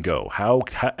stop and go. How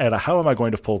am I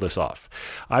going to pull this off?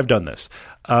 I've done this.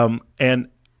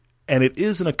 And it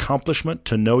is an accomplishment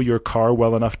to know your car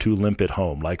well enough to limp it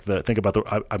home.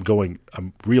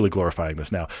 I'm really glorifying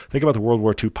this now. Think about the World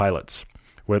War II pilots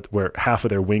where half of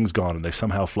their wings gone and they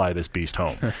somehow fly this beast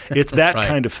home. It's that right.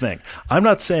 kind of thing. I'm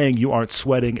not saying you aren't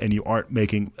sweating and you aren't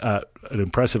making an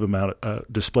impressive amount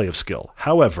of display of skill.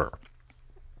 However,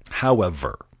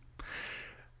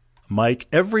 Mike,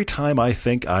 every time I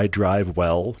think I drive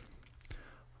well,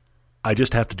 I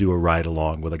just have to do a ride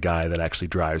along with a guy that actually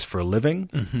drives for a living.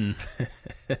 Mm-hmm.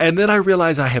 And then I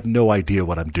realize I have no idea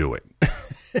what I'm doing.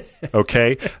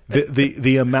 Okay?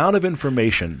 The amount of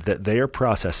information that they are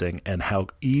processing and how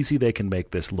easy they can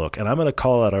make this look. And I'm going to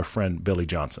call out our friend Billy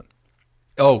Johnson.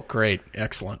 Oh, great.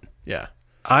 Excellent. Yeah.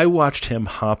 I watched him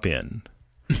hop in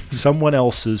someone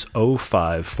else's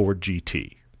 05 Ford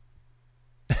GT.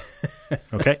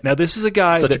 Okay. Now, this is a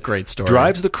guy Such that a great story.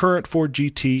 drives the current Ford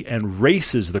GT and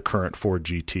races the current Ford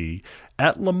GT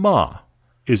at Le Mans.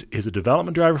 Is a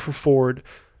development driver for Ford.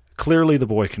 Clearly, the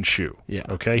boy can shoe. Yeah.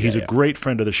 Okay. He's a great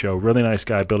friend of the show. Really nice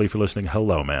guy. Billy, if you're listening,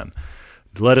 hello, man.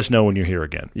 Let us know when you're here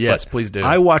again. Yes, please do.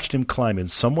 I watched him climb in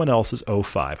someone else's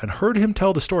 05 and heard him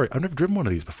tell the story. I've never driven one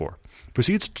of these before.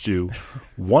 Proceeds to do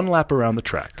one lap around the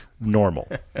track, normal.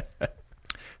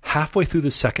 Halfway through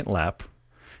the second lap,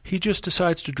 he just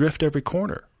decides to drift every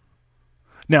corner.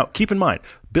 Now, keep in mind,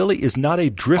 Billy is not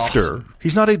a drifter. Awesome.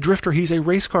 He's not a drifter. He's a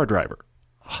race car driver.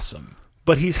 Awesome.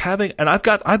 But he's having, and I've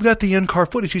got the in-car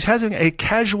footage. He's having a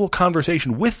casual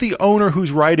conversation with the owner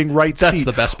who's riding right seat. That's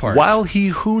the best part. While he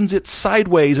hoons it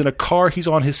sideways in a car he's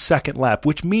on his second lap,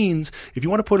 which means, if you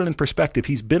want to put it in perspective,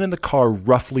 he's been in the car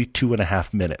roughly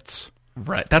 2.5 minutes.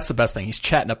 Right. That's the best thing. He's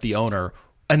chatting up the owner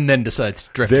and then decides to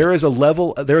drift. There is a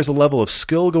level of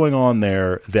skill going on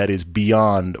there that is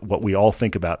beyond what we all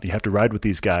think about. You have to ride with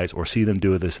these guys or see them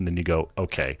do this, and then you go,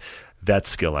 okay, that's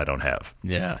skill I don't have.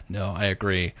 Yeah, no, I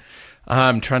agree.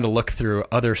 I'm trying to look through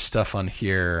other stuff on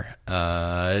here.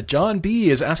 John B.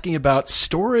 is asking about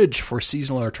storage for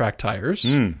seasonal or track tires.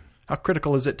 How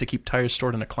critical is it to keep tires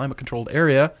stored in a climate-controlled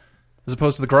area as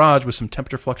opposed to the garage with some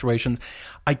temperature fluctuations?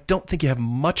 I don't think you have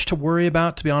much to worry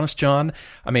about, to be honest, John.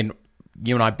 I mean,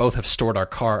 you and I both have stored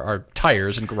our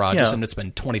tires in garages, and it's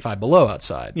been 25 below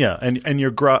outside. Yeah, and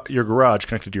your garage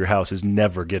connected to your house is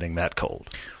never getting that cold.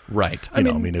 Right. I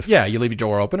mean, if you leave your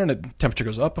door open and the temperature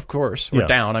goes up, of course, or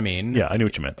down. I mean, yeah, I knew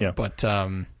what you meant. Yeah, but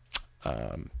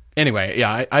anyway,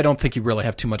 yeah, I don't think you really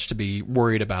have too much to be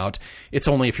worried about. It's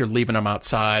only if you're leaving them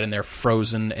outside and they're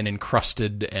frozen and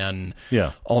encrusted and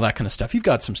all that kind of stuff. You've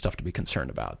got some stuff to be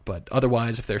concerned about, but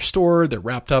otherwise, if they're stored, they're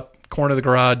wrapped up, corner of the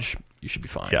garage, you should be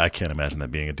fine. Yeah, I can't imagine that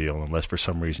being a deal unless for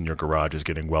some reason your garage is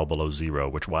getting well below zero,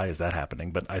 which why is that happening?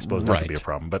 But I suppose that could be a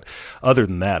problem. But other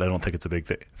than that, I don't think it's a big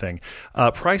thing.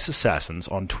 Price Assassins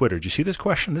on Twitter. Did you see this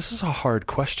question? This is a hard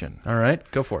question. All right,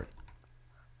 go for it.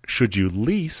 Should you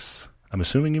lease, I'm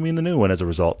assuming you mean the new one as a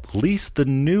result, lease the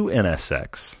new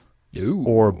NSX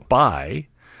or buy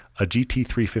a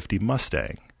GT350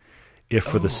 Mustang if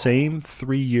for the same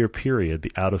 3-year period,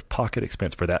 the out-of-pocket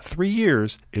expense for that 3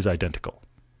 years is identical?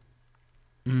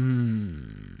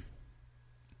 Well,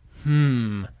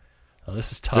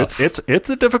 this is tough. It's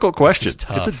a difficult question.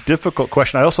 It's a difficult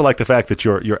question. I also like the fact that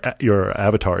your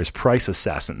avatar is Price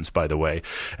Assassins, by the way,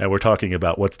 and we're talking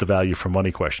about what's the value for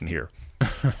money question here.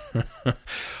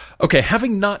 Okay,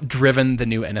 having not driven the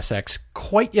new NSX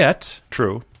quite yet.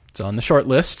 True. It's on the short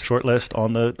list. Short list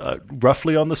on the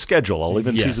roughly on the schedule. I'll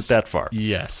even tease it that far.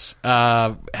 Yes.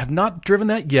 Have not driven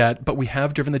that yet, but we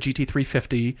have driven the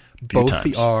GT350, both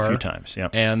the R, a few times, yeah,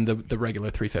 and the regular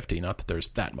 350. Not that there's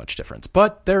that much difference,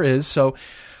 but there is. So,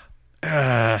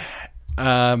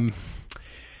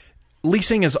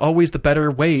 leasing is always the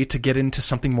better way to get into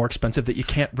something more expensive that you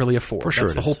can't really afford. For sure,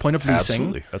 that's the whole point of leasing.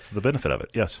 Absolutely, that's the benefit of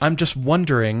it. Yes. I'm just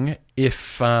wondering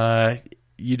if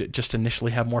you'd just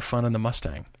initially have more fun in the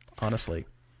Mustang. Honestly,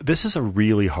 this is a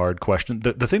really hard question.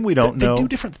 The thing we don't know... They do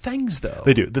different things, though.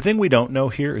 They do. The thing we don't know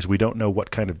here is we don't know what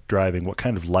kind of driving, what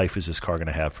kind of life is this car going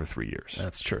to have for 3 years.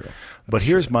 That's true. But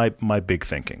here's my big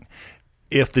thinking.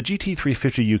 If the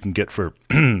GT350 you can get for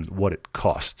what it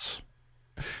costs...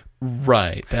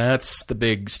 Right. That's the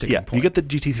big sticking point. You get the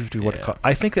GT350 what it costs.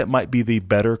 I think that might be the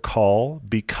better call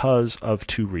because of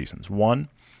two reasons. One,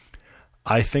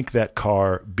 I think that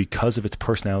car, because of its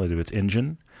personality of its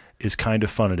engine, is kind of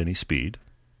fun at any speed.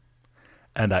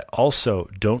 And I also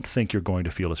don't think you're going to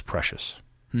feel as precious.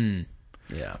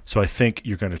 Yeah. So I think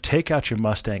you're going to take out your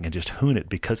Mustang and just hoon it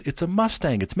because it's a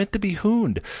Mustang. It's meant to be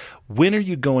hooned. When are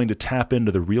you going to tap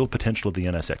into the real potential of the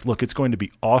NSX? Look, it's going to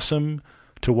be awesome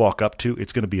to walk up to.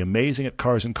 It's going to be amazing at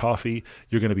Cars and Coffee.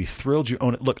 You're going to be thrilled you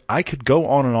own it. Look, I could go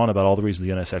on and on about all the reasons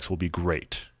the NSX will be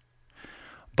great.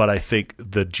 But I think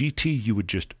the GT you would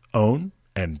just own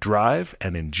and drive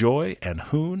and enjoy and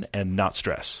hoon and not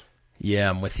stress. Yeah,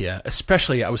 I'm with you.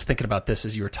 Especially, I was thinking about this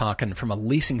as you were talking, from a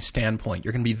leasing standpoint,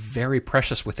 you're going to be very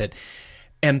precious with it.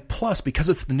 And plus, because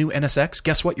it's the new NSX,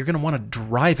 guess what? You're going to want to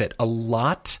drive it a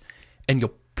lot, and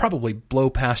you'll probably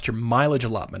blow past your mileage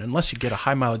allotment unless you get a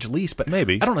high mileage lease. But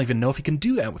maybe. I don't even know if you can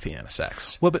do that with the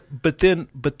NSX. Well, but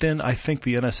then I think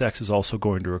the NSX is also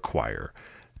going to require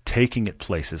taking it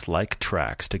places like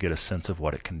tracks to get a sense of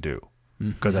what it can do.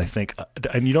 Because I think,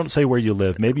 and you don't say where you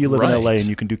live. Maybe you live in LA and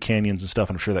you can do canyons and stuff,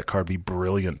 and I'm sure that car would be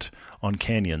brilliant on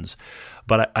canyons.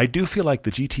 But I do feel like the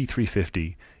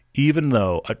GT350, even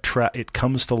though it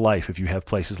comes to life if you have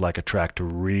places like a track to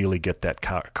really get that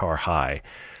car high,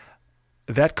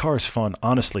 that car is fun,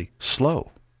 honestly,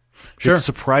 slow. Sure. It's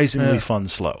surprisingly fun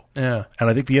slow. Yeah.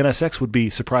 And I think the NSX would be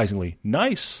surprisingly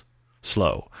nice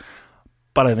slow.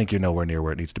 But I think you're nowhere near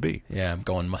where it needs to be. Yeah, I'm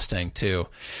going Mustang too.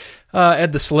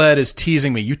 Ed the Sled is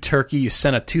teasing me. You turkey, you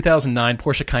sent a 2009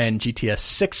 Porsche Cayenne GTS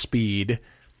 6-speed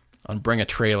on Bring a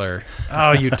Trailer.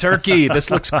 Oh, you turkey.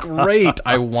 This looks great.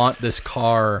 I want this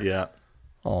car. Yeah.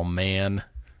 Oh, man.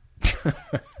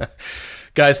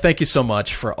 Guys, thank you so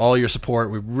much for all your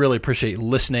support. We really appreciate you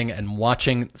listening and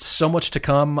watching. So much to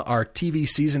come. Our TV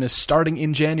season is starting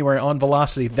in January on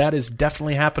Velocity. That is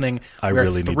definitely happening. I We're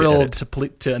really thrilled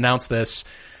need to announce this.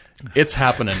 It's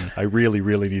happening. I really,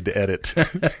 really need to edit.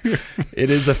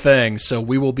 It is a thing. So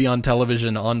we will be on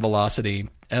television on Velocity,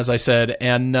 as I said.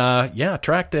 And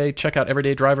track day. Check out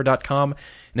everydaydriver.com.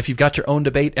 And if you've got your own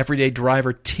debate,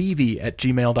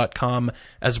 everydaydrivertv@gmail.com,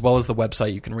 as well as the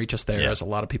website. You can reach us there, as a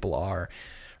lot of people are.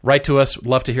 Write to us.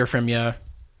 Love to hear from you.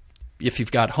 If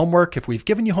you've got homework, if we've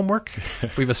given you homework,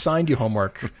 if we've assigned you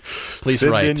homework, please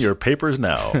write. Send in your papers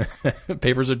now.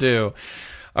 Papers are due.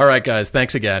 All right, guys.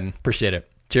 Thanks again. Appreciate it.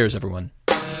 Cheers, everyone.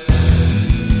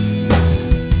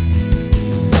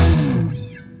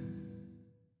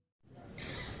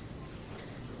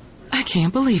 I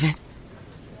can't believe it.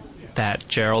 That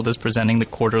Gerald is presenting the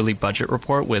quarterly budget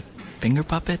report with finger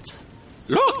puppets?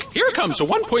 Look, here comes a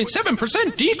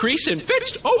 1.7% decrease in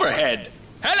fixed overhead.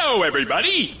 Hello,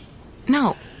 everybody.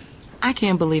 No, I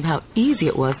can't believe how easy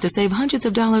it was to save hundreds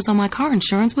of dollars on my car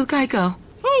insurance with Geico.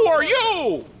 Who are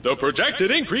you? The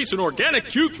projected increase in organic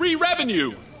Q3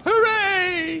 revenue.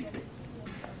 Hooray!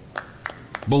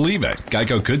 Believe it,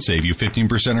 Geico could save you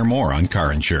 15% or more on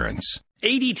car insurance.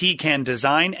 ADT can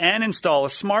design and install a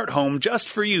smart home just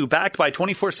for you, backed by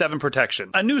 24/7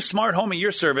 protection. A new smart home at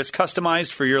your service,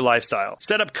 customized for your lifestyle.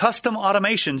 Set up custom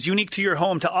automations unique to your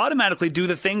home to automatically do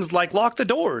the things like lock the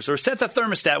doors or set the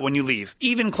thermostat when you leave.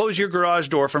 Even close your garage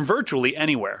door from virtually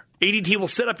anywhere. ADT will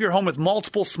set up your home with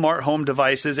multiple smart home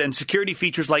devices and security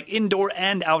features like indoor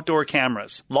and outdoor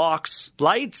cameras, locks,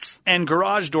 lights, and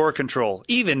garage door control,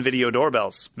 even video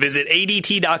doorbells. Visit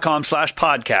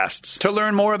ADT.com/podcasts to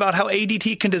learn more about how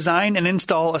ADT can design and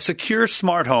install a secure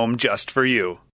smart home just for you.